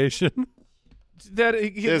pronunciation.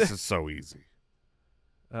 This is so easy.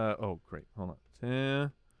 Oh, great. Hold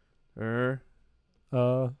on.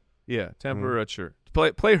 Temperature.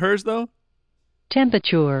 Play hers, though?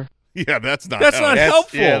 Temperature. Yeah, that's not That's how not it-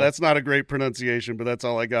 helpful. Yeah, that's not a great pronunciation, but that's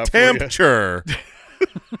all I got for you. Temperature.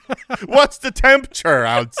 What's the temperature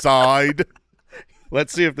outside?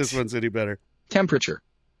 Let's see if this one's any better. Temperature.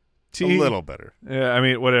 A little better. Yeah, I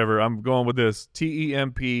mean, whatever. I'm going with this.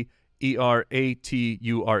 TEMPERATURE.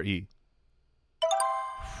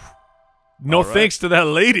 No All right. thanks to that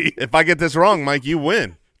lady. If I get this wrong, Mike, you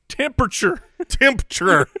win. Temperature.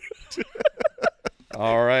 Temperature.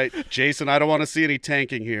 All right, Jason, I don't want to see any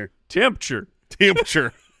tanking here. Temperature.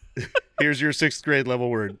 Temperature. Here's your 6th grade level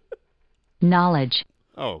word. Knowledge.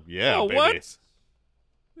 Oh, yeah, oh, baby. what?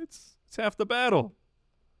 It's half the battle.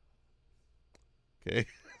 Okay.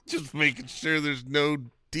 Just making sure there's no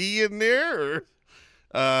D in there.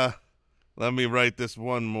 Or, let me write this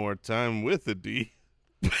one more time with a D.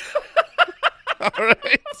 All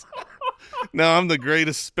right. No, I'm the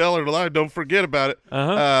greatest speller alive. Don't forget about it.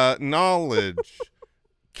 Uh-huh. Knowledge.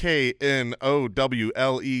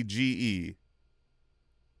 KNOWLEGE.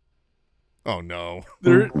 Oh, no.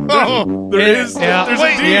 There Oh, is. Yeah. There's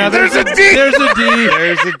Wait, a D. Yeah, there's a D. There's a D.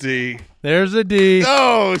 There's a D. There's a D.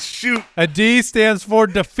 Oh, shoot. A D stands for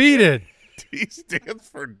defeated. D stands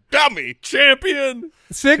for dummy. Champion.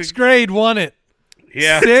 6th grade won it.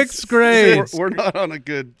 Yeah. 6th grade. We're not on a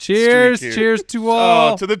good Cheers. streak here. Cheers to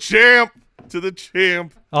all. Oh, to the champ. To the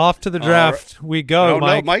champ. Off to the draft we go, Oh,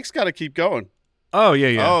 Mike. no, Mike's got to keep going. Oh, yeah,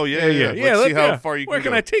 yeah. Oh, yeah. Let's see how far you Where can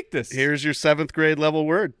can go. I take this? Here's your 7th grade level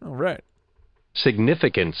word. All right.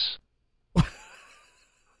 Significance.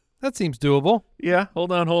 That seems doable. Yeah,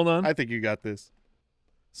 hold on. I think you got this.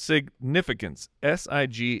 Significance.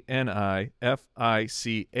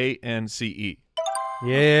 SIGNIFICANCE.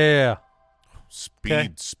 Yeah. Speed Okay.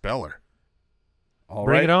 speller. All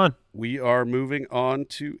Bring right. it on. We are moving on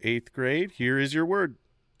to 8th grade. Here is your word.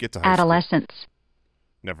 Get to high school. Adolescence.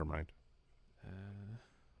 Never mind.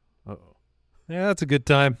 Uh-oh. Yeah, that's a good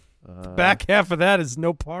time. The back half of that is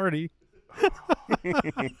no party.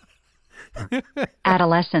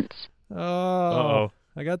 Adolescence. Oh. Uh-oh.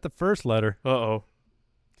 I got the first letter. Uh-oh.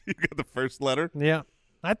 You got the first letter? Yeah.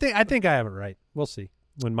 I think I have it right. We'll see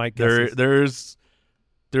when Mike guesses.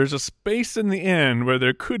 There's a space in the end where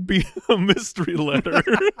there could be a mystery letter.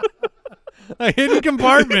 A hidden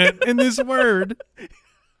compartment in this word.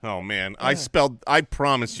 Oh, man. I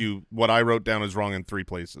promise you what I wrote down is wrong in 3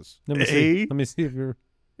 places. Let me see. Let me see if you're.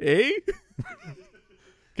 A?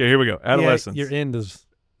 Okay, here we go. Adolescence. Yeah, your end is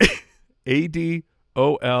ADOLESCENCE.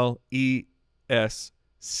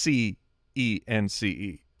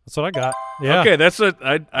 that's what I got. Yeah. Okay, that's what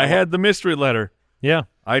I had the mystery letter. Yeah.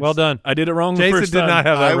 Well done. I did it wrong the Jason first did time. not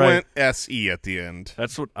have that I right. went SE at the end.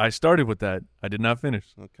 That's what I started with that. I did not finish.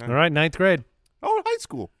 Okay. All right, 9th grade. Oh, high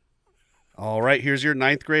school. All right, here's your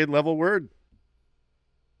 9th grade level word.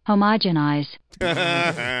 Homogenize. All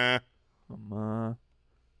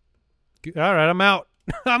right, I'm out.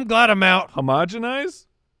 I'm glad I'm out. Homogenize?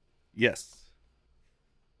 Yes.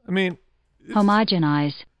 I mean,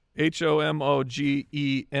 Homogenize.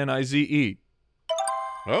 HOMOGENIZE.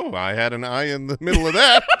 Oh, I had an I in the middle of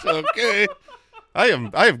that. Okay. I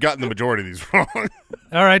have gotten the majority of these wrong.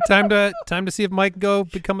 All right, time to see if Mike can go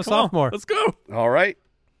become a sophomore. Let's go. All right.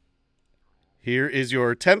 Here is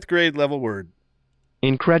your 10th grade level word.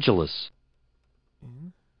 Incredulous. I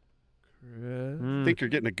think you're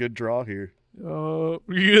getting a good draw here. Yeah,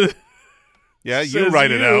 Yeah, you Says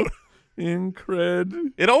write it you. out.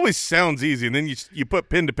 Incred. It always sounds easy, and then you put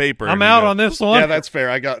pen to paper. I'm and you out go, on this one. Yeah, that's fair.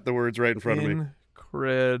 I got the words right in front of me.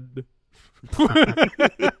 Incred.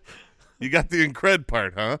 You got the incred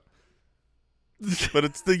part, huh? But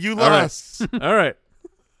it's the you All right. lost. All right.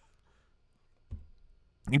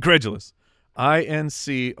 Incredulous.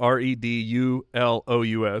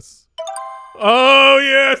 INCREDULOUS. Oh,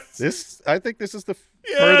 yes. I think this is the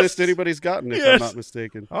Yes. furthest anybody's gotten, if I'm Yes. not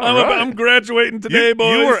mistaken. I'm graduating today, you,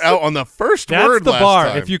 boys. you were out on the first That's word the last bar.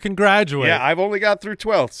 time. If you can graduate. Yeah, I've only got through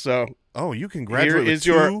 12th, so Oh, you can here graduate with is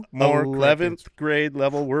your two more 11th grade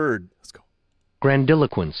level word. Let's go.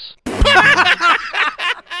 Grandiloquence.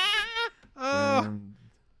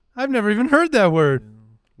 I've never even heard that word.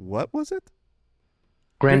 What was it?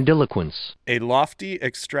 Grandiloquence. A lofty,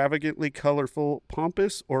 extravagantly colorful,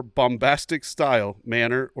 pompous, or bombastic style,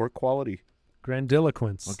 manner, or quality.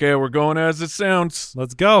 Grandiloquence. Okay, we're going as it sounds.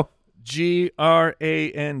 Let's go.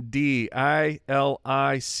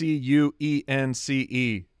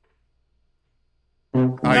 GRANDILICUENCE.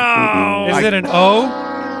 No. Is it an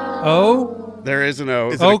O? O? There is an O.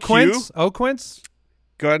 Is it a Q? Oquence? Oquence?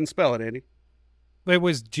 Go ahead and spell it, Andy. It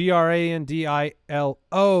was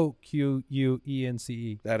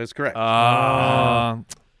GRANDILOQUENCE. That is correct.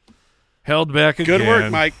 Held back again. Good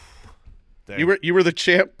work, Mike. Damn. You were the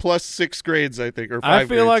champ plus 6 grades, I think, or 5 I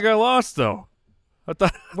feel grades. like I lost, though. I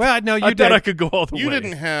thought Well, no, you I did. thought I could go all the You way.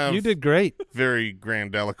 didn't have You did great. very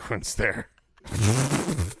grandiloquence there.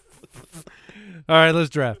 All right, let's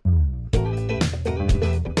draft.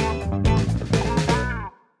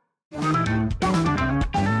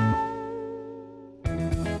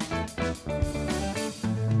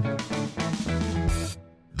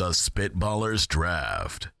 The Spitballers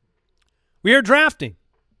Draft. We are drafting.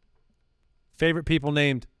 Favorite people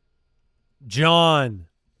named John.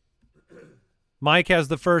 Mike has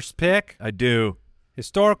the first pick. I do.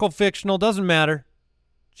 Historical, fictional, doesn't matter.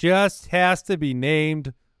 Just has to be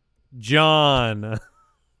named John.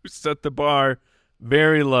 We set the bar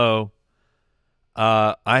very low.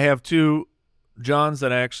 I have 2 Johns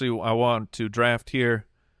that I want to draft here.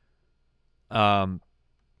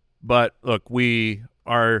 But look,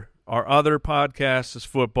 our other podcast is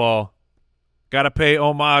football. Got to pay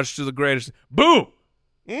homage to the greatest. Boom!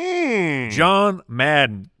 John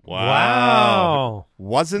Madden. Wow.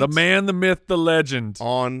 Wasn't The man, the myth, the legend.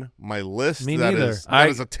 on my list. Me That neither. is- that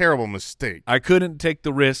is a terrible mistake. I couldn't take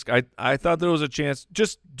the risk. I thought there was a chance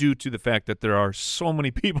just due to the fact that there are so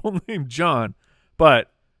many people named John.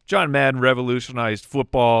 But John Madden revolutionized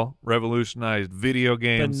football, revolutionized video The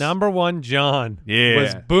games. number one John Yeah.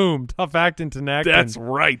 was boom. Tough acting to neck. That's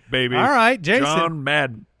right, baby. All right, Jason. John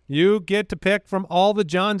Madden. You get to pick from all the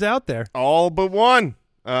Johns out there. All but one.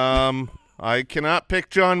 I cannot pick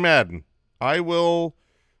John Madden. I will.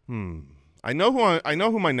 I know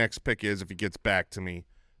who my next pick is if he gets back to me,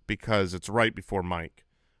 because it's right before Mike.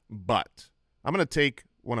 But I'm gonna take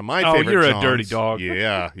one of my favorite. You're Johns. a dirty dog.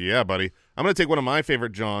 Yeah, buddy. I'm gonna take one of my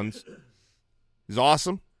favorite Johns. He's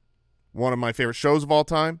awesome. One of my favorite shows of all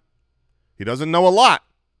time. He doesn't know a lot,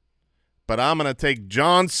 but I'm gonna take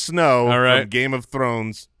Jon Snow All right. from Game of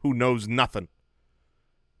Thrones, who knows nothing.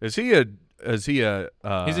 Is he a He's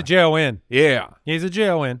a J-O-N. Yeah. He's a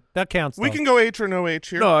J-O-N. That counts, We though. can go H or no H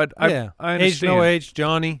here. No, I Yeah. I H, understand. no H,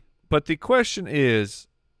 Johnny. But the question is,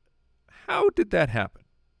 how did that happen?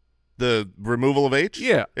 The removal of H?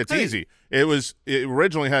 Yeah. It's Hey. easy. It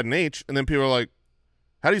originally had an H, and then people were like,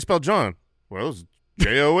 how do you spell John? Well, it's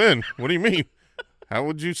J-O-N. What do you mean? How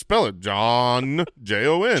would you spell it? John,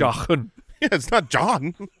 J-O-N. John. Yeah, it's not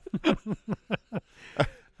John. There's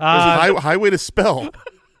a highway to spell.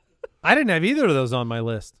 I didn't have either of those on my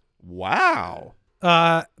list. Wow.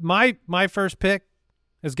 My first pick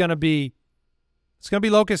is going to be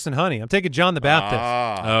Locust and Honey. I'm taking John the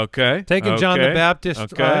Baptist. Okay. Taking John the Baptist.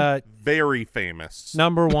 Okay. Very famous.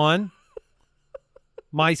 Number 1.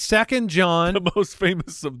 My second John. The most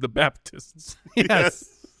famous of the Baptists.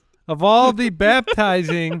 Yes. Of all the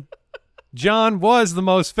baptizing, John was the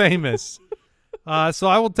most famous. So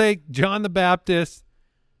I will take John the Baptist,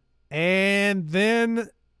 and then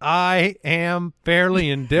I am fairly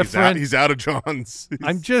indifferent. He's out of John's.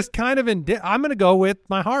 I'm just kind of I'm going to go with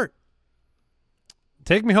my heart.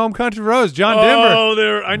 Take Me Home, Country Roads, John Denver.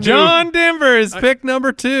 Oh, I knew. John Denver is pick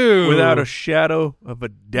number 2. Without a shadow of a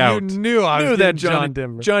doubt. You knew I was that getting John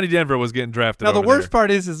Denver. Johnny Denver was getting drafted. Now, the over worst there. part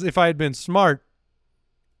is if I had been smart,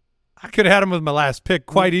 I could have had him with my last pick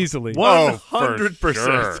quite easily.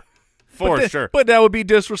 100%. For sure. But that would be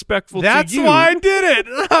disrespectful That's to you. why I did it.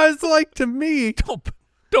 I was like, to me.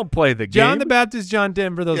 Don't play the game. John the Baptist, John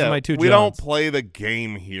Denver, those are my 2 Johns. We don't play the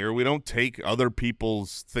game here. We don't take other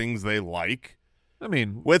people's things they like. I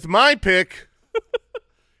mean, with my pick,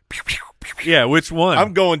 yeah, which one?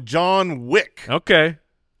 I'm going John Wick. Okay.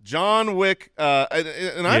 John Wick,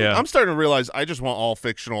 and I'm starting to realize I just want all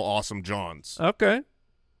fictional awesome Johns. Okay.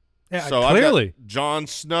 Yeah, so clearly. I've got Jon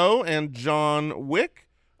Snow and John Wick.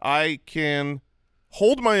 I can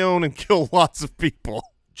hold my own and kill lots of people.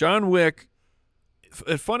 John Wick,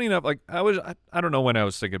 funny enough, like I don't know when I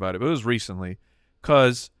was thinking about it, but it was recently,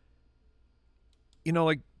 because,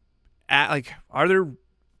 are there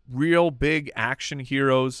real big action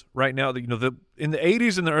heroes right now? In the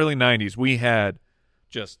 80s and the early 90s, we had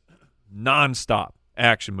just nonstop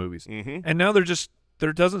action movies, and now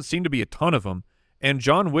there doesn't seem to be a ton of them. And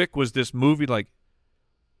John Wick was this movie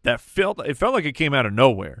it felt like it came out of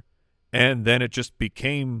nowhere, and then it just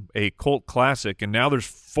became a cult classic. And now there's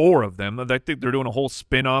 4 of them. I think they're doing a whole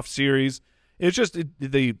spin-off series. It's just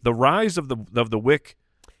the rise of the Wick.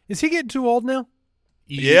 Is he getting too old now?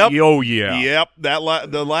 Yep. Oh yeah. Yep. The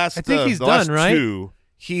last. I think he's the done, last right? 2.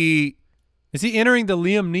 Is he entering the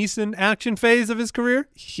Liam Neeson action phase of his career?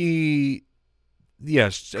 Yes.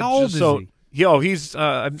 How old is he? He's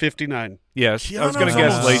 59. Yes, I was going to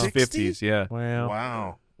Keanu's guess late 60? 50s. Yeah.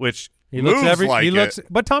 Wow. Which He looks moves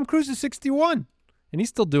but Tom Cruise is 61, and he's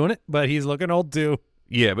still doing it, but he's looking old too.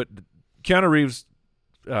 Yeah, but Keanu Reeves,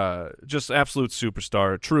 just absolute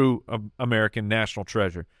superstar, a true American national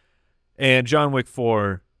treasure. And John Wick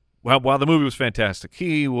 4, while the movie was fantastic,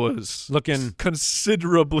 he was looking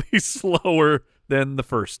considerably slower than the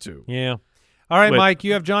first 2. Yeah. All right, Mike,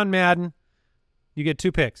 you have John Madden. You get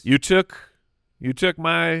 2 picks. You took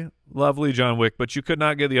my lovely John Wick, but you could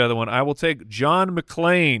not get the other one. I will take John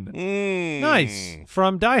McClane. Nice.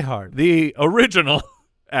 From Die Hard. The original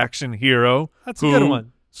action hero. That's a good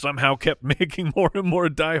one. Somehow kept making more and more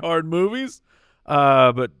Die Hard movies.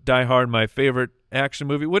 But Die Hard, my favorite action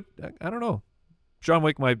movie. I don't know. John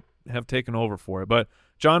Wick might have taken over for it. But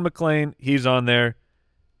John McClane, he's on there.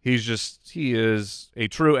 He is a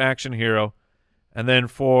true action hero. And then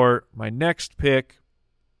for my next pick,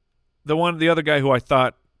 the other guy who I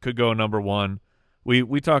thought could go number 1,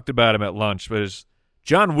 we talked about him at lunch, but it's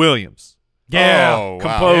John Williams. Yeah, wow.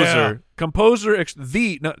 Composer,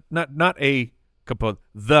 not a composer,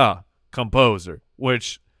 the composer.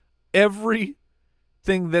 Which everything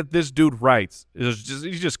that this dude writes he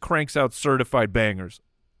just cranks out certified bangers,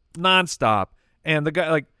 nonstop. And the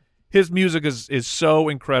guy, his music is so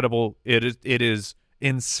incredible. It is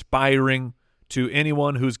inspiring to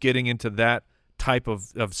anyone who's getting into that type of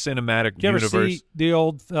cinematic Did you universe. ever see the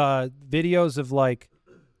old videos of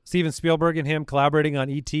Steven Spielberg and him collaborating on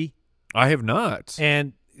E.T.? I have not.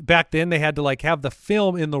 And back then they had to have the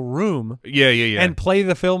film in the room. Yeah. And play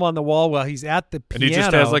the film on the wall while he's at the piano. And he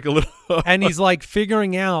just has a little. and he's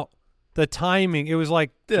figuring out the timing. It was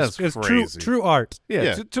That's it's crazy. true art.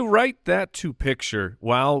 Yeah. To write that to picture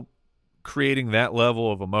while creating that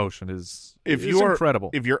level of emotion is incredible.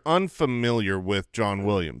 If you're unfamiliar with John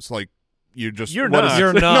Williams, you're not.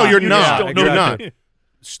 You're not. No, you're You not. just don't You're know. not.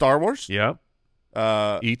 Star Wars. Yeah.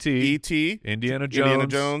 E.T. Indiana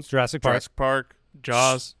Jones. Jurassic Park.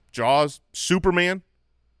 Jaws. Superman.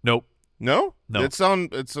 Nope. No. No. It's on.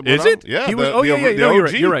 It's Is it? Yeah. He was, the you're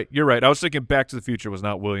OG. right. You're right. I was thinking Back to the Future was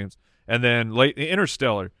not Williams, and then late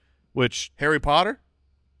Interstellar, which Harry Potter.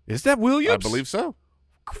 is that Williams? I believe so.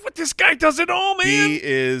 What, this guy does it all, man. He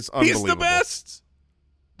is unbelievable. He's the best.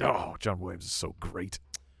 Oh, John Williams is so great.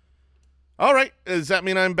 All right. Does that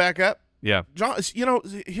mean I'm back up? Yeah. John,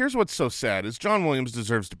 here's what's so sad is John Williams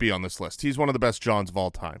deserves to be on this list. He's one of the best Johns of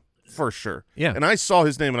all time, for sure. Yeah. And I saw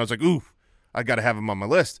his name and I was like, ooh, I got to have him on my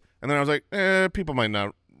list. And then I was like, people might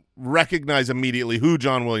not recognize immediately who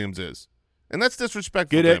John Williams is. And that's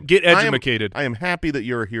disrespectful. Get to him. edumacated. I am happy that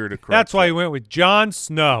you're here to correct. That's why he him. went with Jon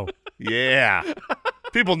Snow. Yeah.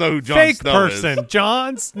 People know who Jon Fake Snow person, is.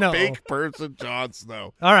 Jon Snow. Fake person, Jon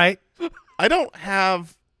Snow. All right. I don't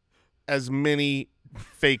have as many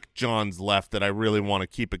fake Johns left that I really want to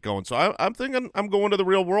keep it going. So I'm thinking I'm going to the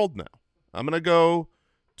real world now. I'm going to go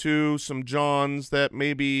to some Johns that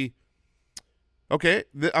maybe – okay,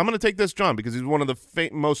 I'm going to take this John because he's one of the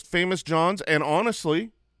most famous Johns, and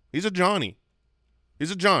honestly, he's a Johnny.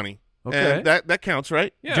 He's a Johnny. Okay. And that counts,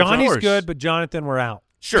 right? Yeah, Johnny's of course. good, but Jonathan, we're out.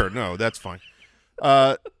 Sure, no, that's fine.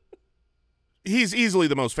 He's easily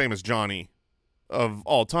the most famous Johnny of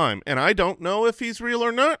all time, and I don't know if he's real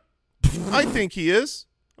or not. I think he is.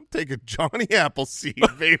 I'm taking Johnny Appleseed,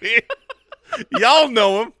 baby. Y'all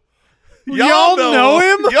know him. Y'all know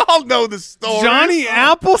him? Y'all know the story. Johnny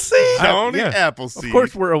Appleseed? Johnny Yeah. Appleseed. Of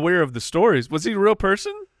course, we're aware of the stories. Was he a real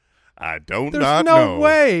person? I don't There's not no know.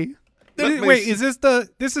 way. Let me Wait, see.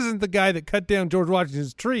 this isn't the guy that cut down George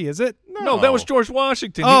Washington's tree, is it? No, that was George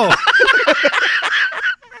Washington. Oh,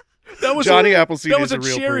 That was Johnny Appleseed That was is a a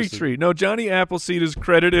real cherry person. tree. No, Johnny Appleseed is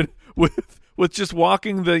credited with just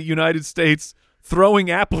walking the United States, throwing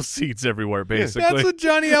apple seeds everywhere. Basically, that's what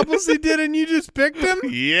Johnny Appleseed did, and you just picked him?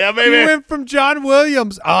 Yeah, You baby. went from John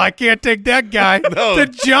Williams, oh, I can't take that guy, No. to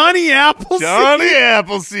Johnny Appleseed. Johnny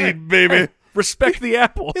Appleseed, baby. respect the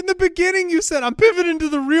apple. In the beginning, you said, I'm pivoting to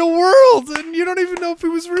the real world, and you don't even know if he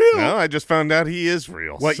was real. No, I just found out he is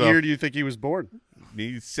real. What so. year do you think he was born?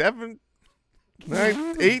 He's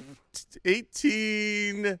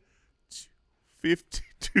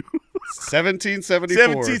 1852.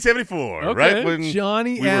 1774. 1774, Okay. right when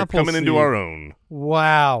Johnny we were coming into Appleseed. our own.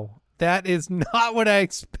 Wow. That is not what I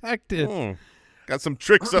expected. Got some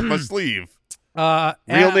tricks up my sleeve. Real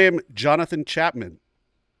name Jonathan Chapman.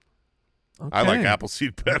 I like Okay.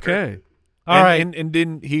 Appleseed better. Okay. All and, right. and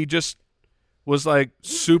didn't he just was like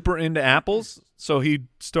super into apples, so he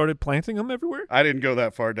started planting them everywhere? I didn't go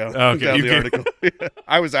that far down, Okay, down you the can't- article.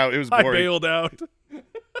 I was out. It was I boring. bailed out.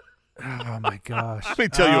 Oh, my gosh. Let me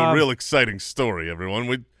tell you a real exciting story, everyone.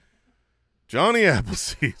 With Johnny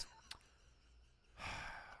Appleseed.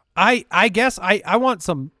 I guess I want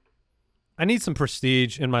some – I need some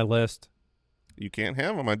prestige in my list. You can't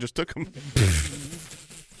have him. I just took him.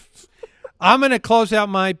 I'm going to close out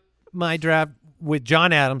my draft with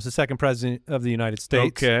John Adams, the second president of the United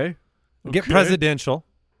States. Okay. Get Okay. presidential.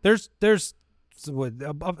 There's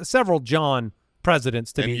several John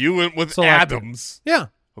presidents to And be you went with selected. Adams. Yeah.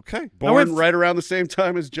 Okay. Born right around the same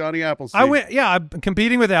time as Johnny Appleseed. I'm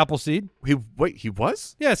competing with Appleseed. He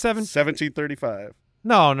was? Yeah, 1735.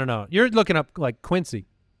 No. You're looking up like Quincy.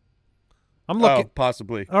 I'm looking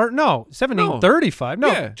possibly. or no, 1735. No,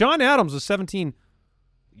 Yeah. John Adams was 17.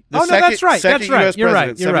 The no, second- that's right. second That's right. US You're right.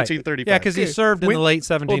 president, You're right. 1735. Yeah, because he served in When- the late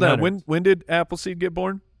Hold 1700s. on. When did Appleseed get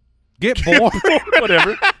born? Get born.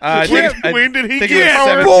 Whatever. When did he think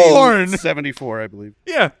get it was born? 74, I believe.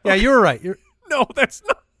 Yeah. Yeah, you were right. No, that's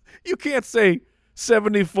not. You can't say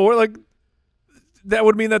 74. Like that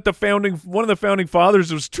would mean that one of the founding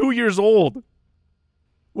fathers was 2 years old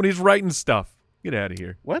when he's writing stuff. Get out of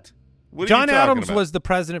here. What? What are John you talking Adams about? was the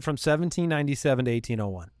president from 1797 to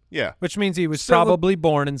 1801, Yeah. which means he was So, probably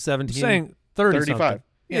born in saying 1730 35. something.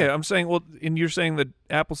 Yeah, I'm saying. Well, and you're saying that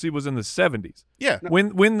Appleseed was in the 70s. Yeah.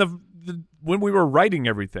 When we were writing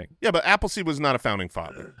everything. Yeah, but Appleseed was not a founding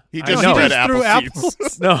father. He I just know. read He just threw apple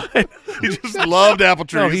seeds. No, He just loved apple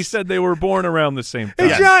trees. no. He said they were born around the same time.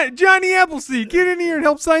 Hey, Johnny Appleseed, get in here and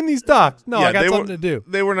help sign these docs. No, I got they something were, to do.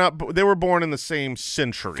 They were not. They were born in the same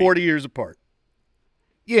century. 40 years apart.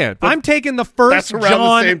 Yeah, but I'm taking the first That's around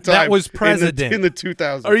John the same time. that was president. In the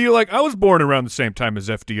 2000s. are you like I was born around the same time as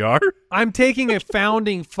FDR? I'm taking a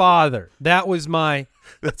founding father. That was my.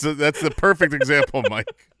 That's the perfect example, Mike.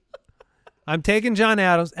 I'm taking John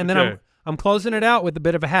Adams, and then Okay. I'm closing it out with a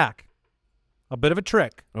bit of a hack, a bit of a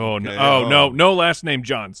trick. Oh no! Okay. Oh no last name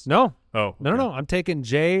Johns. No, Oh no. I'm taking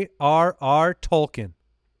J.R.R. Tolkien.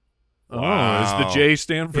 Oh, does the J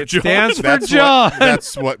stand for It John? stands for That's John.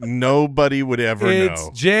 That's what nobody would ever It's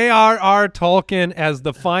know. J.R.R. Tolkien as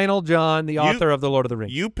the final John, the author of the Lord of the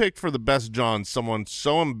Rings. You picked for the best John someone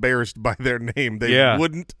so embarrassed by their name they Yeah.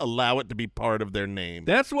 wouldn't allow it to be part of their name.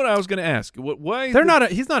 That's what I was going to ask. Why? They're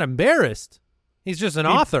not. He's not embarrassed. He's just an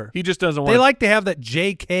author. He just doesn't want. They like to have that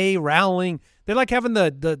J.K. Rowling. They like having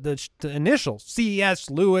the initials C.S.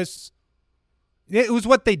 Lewis. It was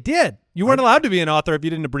what they did. You weren't allowed to be an author if you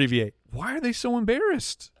didn't abbreviate. Why are they so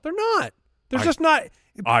embarrassed? They're not. They're just not.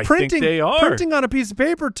 I think Printing, they are. Printing on a piece of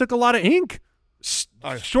paper took a lot of ink.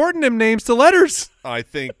 Shorten them names to letters. I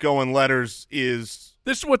think going letters is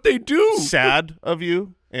This is what they do. sad of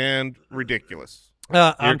you and ridiculous.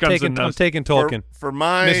 I'm comes taking another- Tolkien. For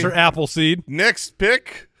my Mr. Appleseed. next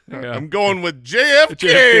pick, Yeah. I'm going with JFK,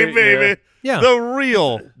 JFK, baby. Yeah. The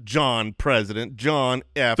real John President, John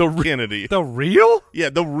F. Kennedy. The real? Yeah,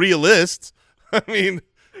 the realist. I mean,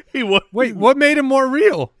 He was Wait, what made him more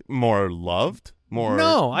real? more loved, more.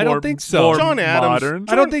 No, I more- don't think so. more John Adams. modern.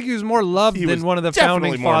 I don't think he was more loved He was than one of the definitely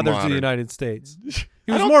founding more fathers of the modern. United States.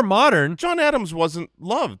 He was more modern. John Adams wasn't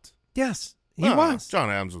loved. Yes, he No, was. John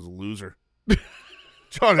Adams was a loser.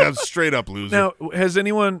 John Adams, straight up loser. Now, has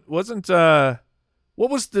anyone wasn't what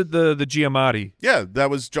was the Giamatti? Yeah, that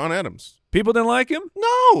was John Adams. People didn't like him?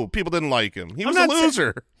 No, people didn't like him. He I'm was a not saying-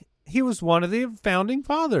 loser. He was one of the founding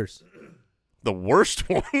fathers. The worst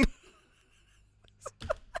one.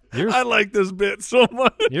 Yours, I like this bit so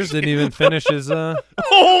much. yours didn't even finish his. Oh,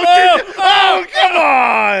 come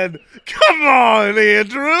on. Come on,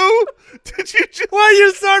 Andrew. Did you just. Why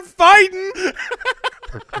you start fighting?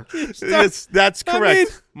 That's I correct.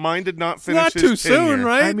 mean, Mine did not It's finish not his too soon, tenure.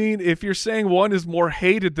 right? I mean, if you're saying one is more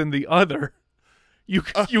hated than the other, you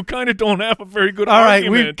kind of don't have a very good All right,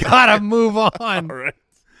 argument. we've got to move on. All right.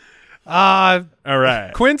 All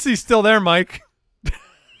right. Quincy's still there, Mike.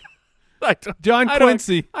 John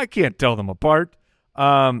Quincy. I can't tell them apart.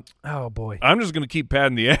 Oh boy. I'm just going to keep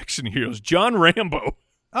padding the action heroes. John Rambo.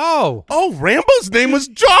 Oh, Oh, Rambo's name was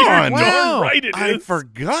John. Wow. Darn right it I is.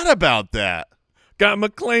 forgot about that. Got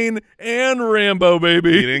McClane and Rambo, He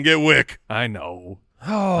baby. didn't get Wick. I know.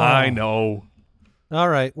 oh. I know. All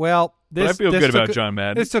right. Well, But I this feel this good took about a- John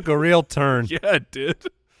Madden. This took a real turn. Yeah, it did.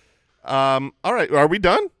 All right. Are we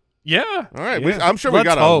done? Yeah. All right. Yeah. I'm sure we Let's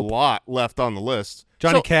got hope. a lot left on the list.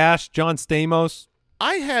 Johnny So, Cash, John Stamos.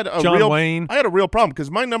 I had a John real Wayne. I had a real problem because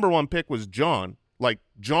my number one pick was John, like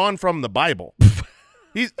John from the Bible.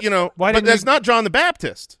 He's, Why but didn't that's you- not John the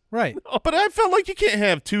Baptist. Right. But I felt like you can't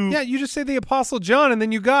have two. Yeah, you just say the Apostle John and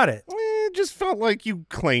then you got it. It just felt like you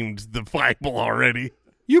claimed the Bible already.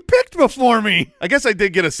 You picked before me. I guess I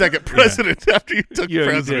did get a second president after you took Yeah, you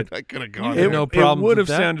president. did. I could have gone. You there. had no problems It would have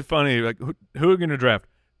with that. sounded funny. Like, who are we going to draft?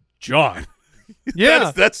 John.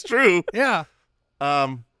 Yeah. That's true. Yeah.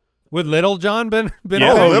 Um, Would Little John been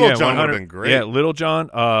Yeah. okay? Little John 100 would've been great. Yeah, Little John.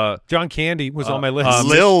 John Candy was on my list.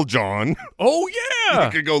 Lil John. Oh, You yeah.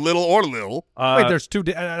 could go Little or Lil. Wait, there's two.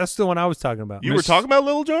 That's the one I was talking about. You were talking about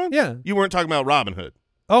Little John? Yeah. You weren't talking about Robin Hood.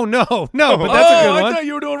 Oh no, but that's a good I one. thought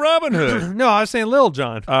you were doing Robin Hood. No, I was saying Lil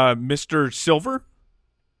John. Mr. Silver.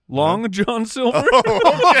 Long John Silver.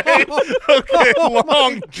 Okay.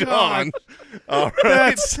 Long John. All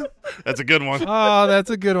right. That's a good one. Oh, that's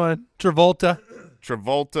a good one. Travolta.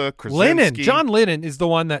 Travolta, Krasinski. Lennon. John Lennon is the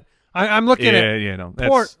one that I'm looking at. No.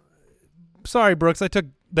 Poor. That's, Sorry, Brooks. I took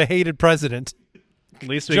the hated president. At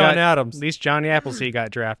least we John got, Adams. At least Johnny Appleseed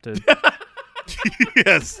got drafted.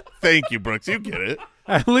 Yes. Thank you, Brooks. You get it.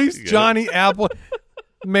 At least You get Johnny Apple.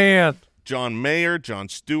 Man. John Mayer, John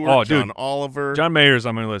Stewart, Oh, dude. John Oliver, John Mayer's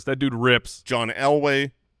on my list. That dude rips. John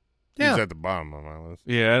Elway. Yeah. He's at the bottom of my list.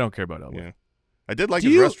 Yeah, I don't care about Elway. Yeah. I did like do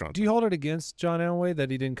his you restaurant. do you hold it against John Elway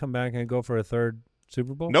that he didn't come back and go for a third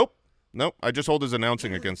Super Bowl? Nope. I just hold his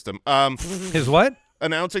announcing against him. His what?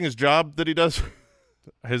 Announcing his job that he does.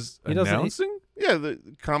 His He doesn't- announcing? Yeah, the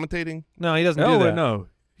commentating. No, he doesn't Oh, do that. no.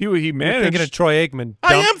 He You're managed. thinking of Troy Aikman.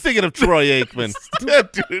 I Dump. am thinking of Troy Aikman.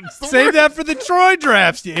 That dude's the Save worst. that for the Troy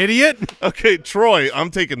drafts, you idiot. Okay, Troy, I'm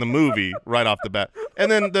taking the movie right off the bat.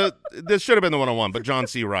 And then this should have been the 101, but John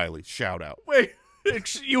C. Reilly, shout out. Wait,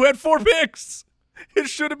 you had 4 picks. It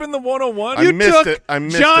should have been the 101. I missed it. I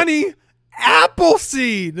missed Johnny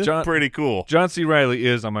Appleseed. John, Pretty cool. John C. Reilly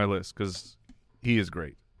is on my list because he is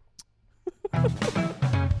great.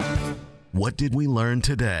 What did we learn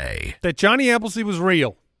today? That Johnny Appleseed was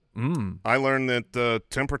real. I learned that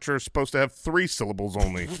temperature is supposed to have 3 syllables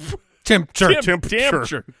only. Temperature.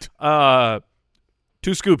 Temperature.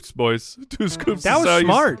 2 scoops, boys. 2 scoops. That is was how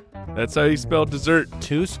smart. That's how you spell dessert.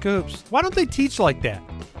 2 scoops. Why don't they teach like that?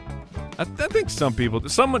 I think some people.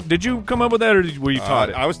 Someone. Did you come up with that, or were you taught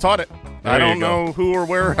it? I was taught it. There I you don't go. know who or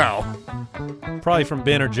where or how. Probably from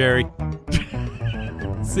Ben or Jerry.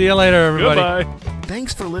 See you later, everybody. Goodbye.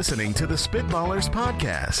 Thanks for listening to the Spitballers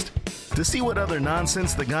Podcast. To see what other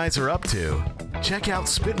nonsense the guys are up to, check out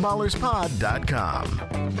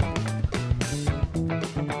SpitballersPod.com.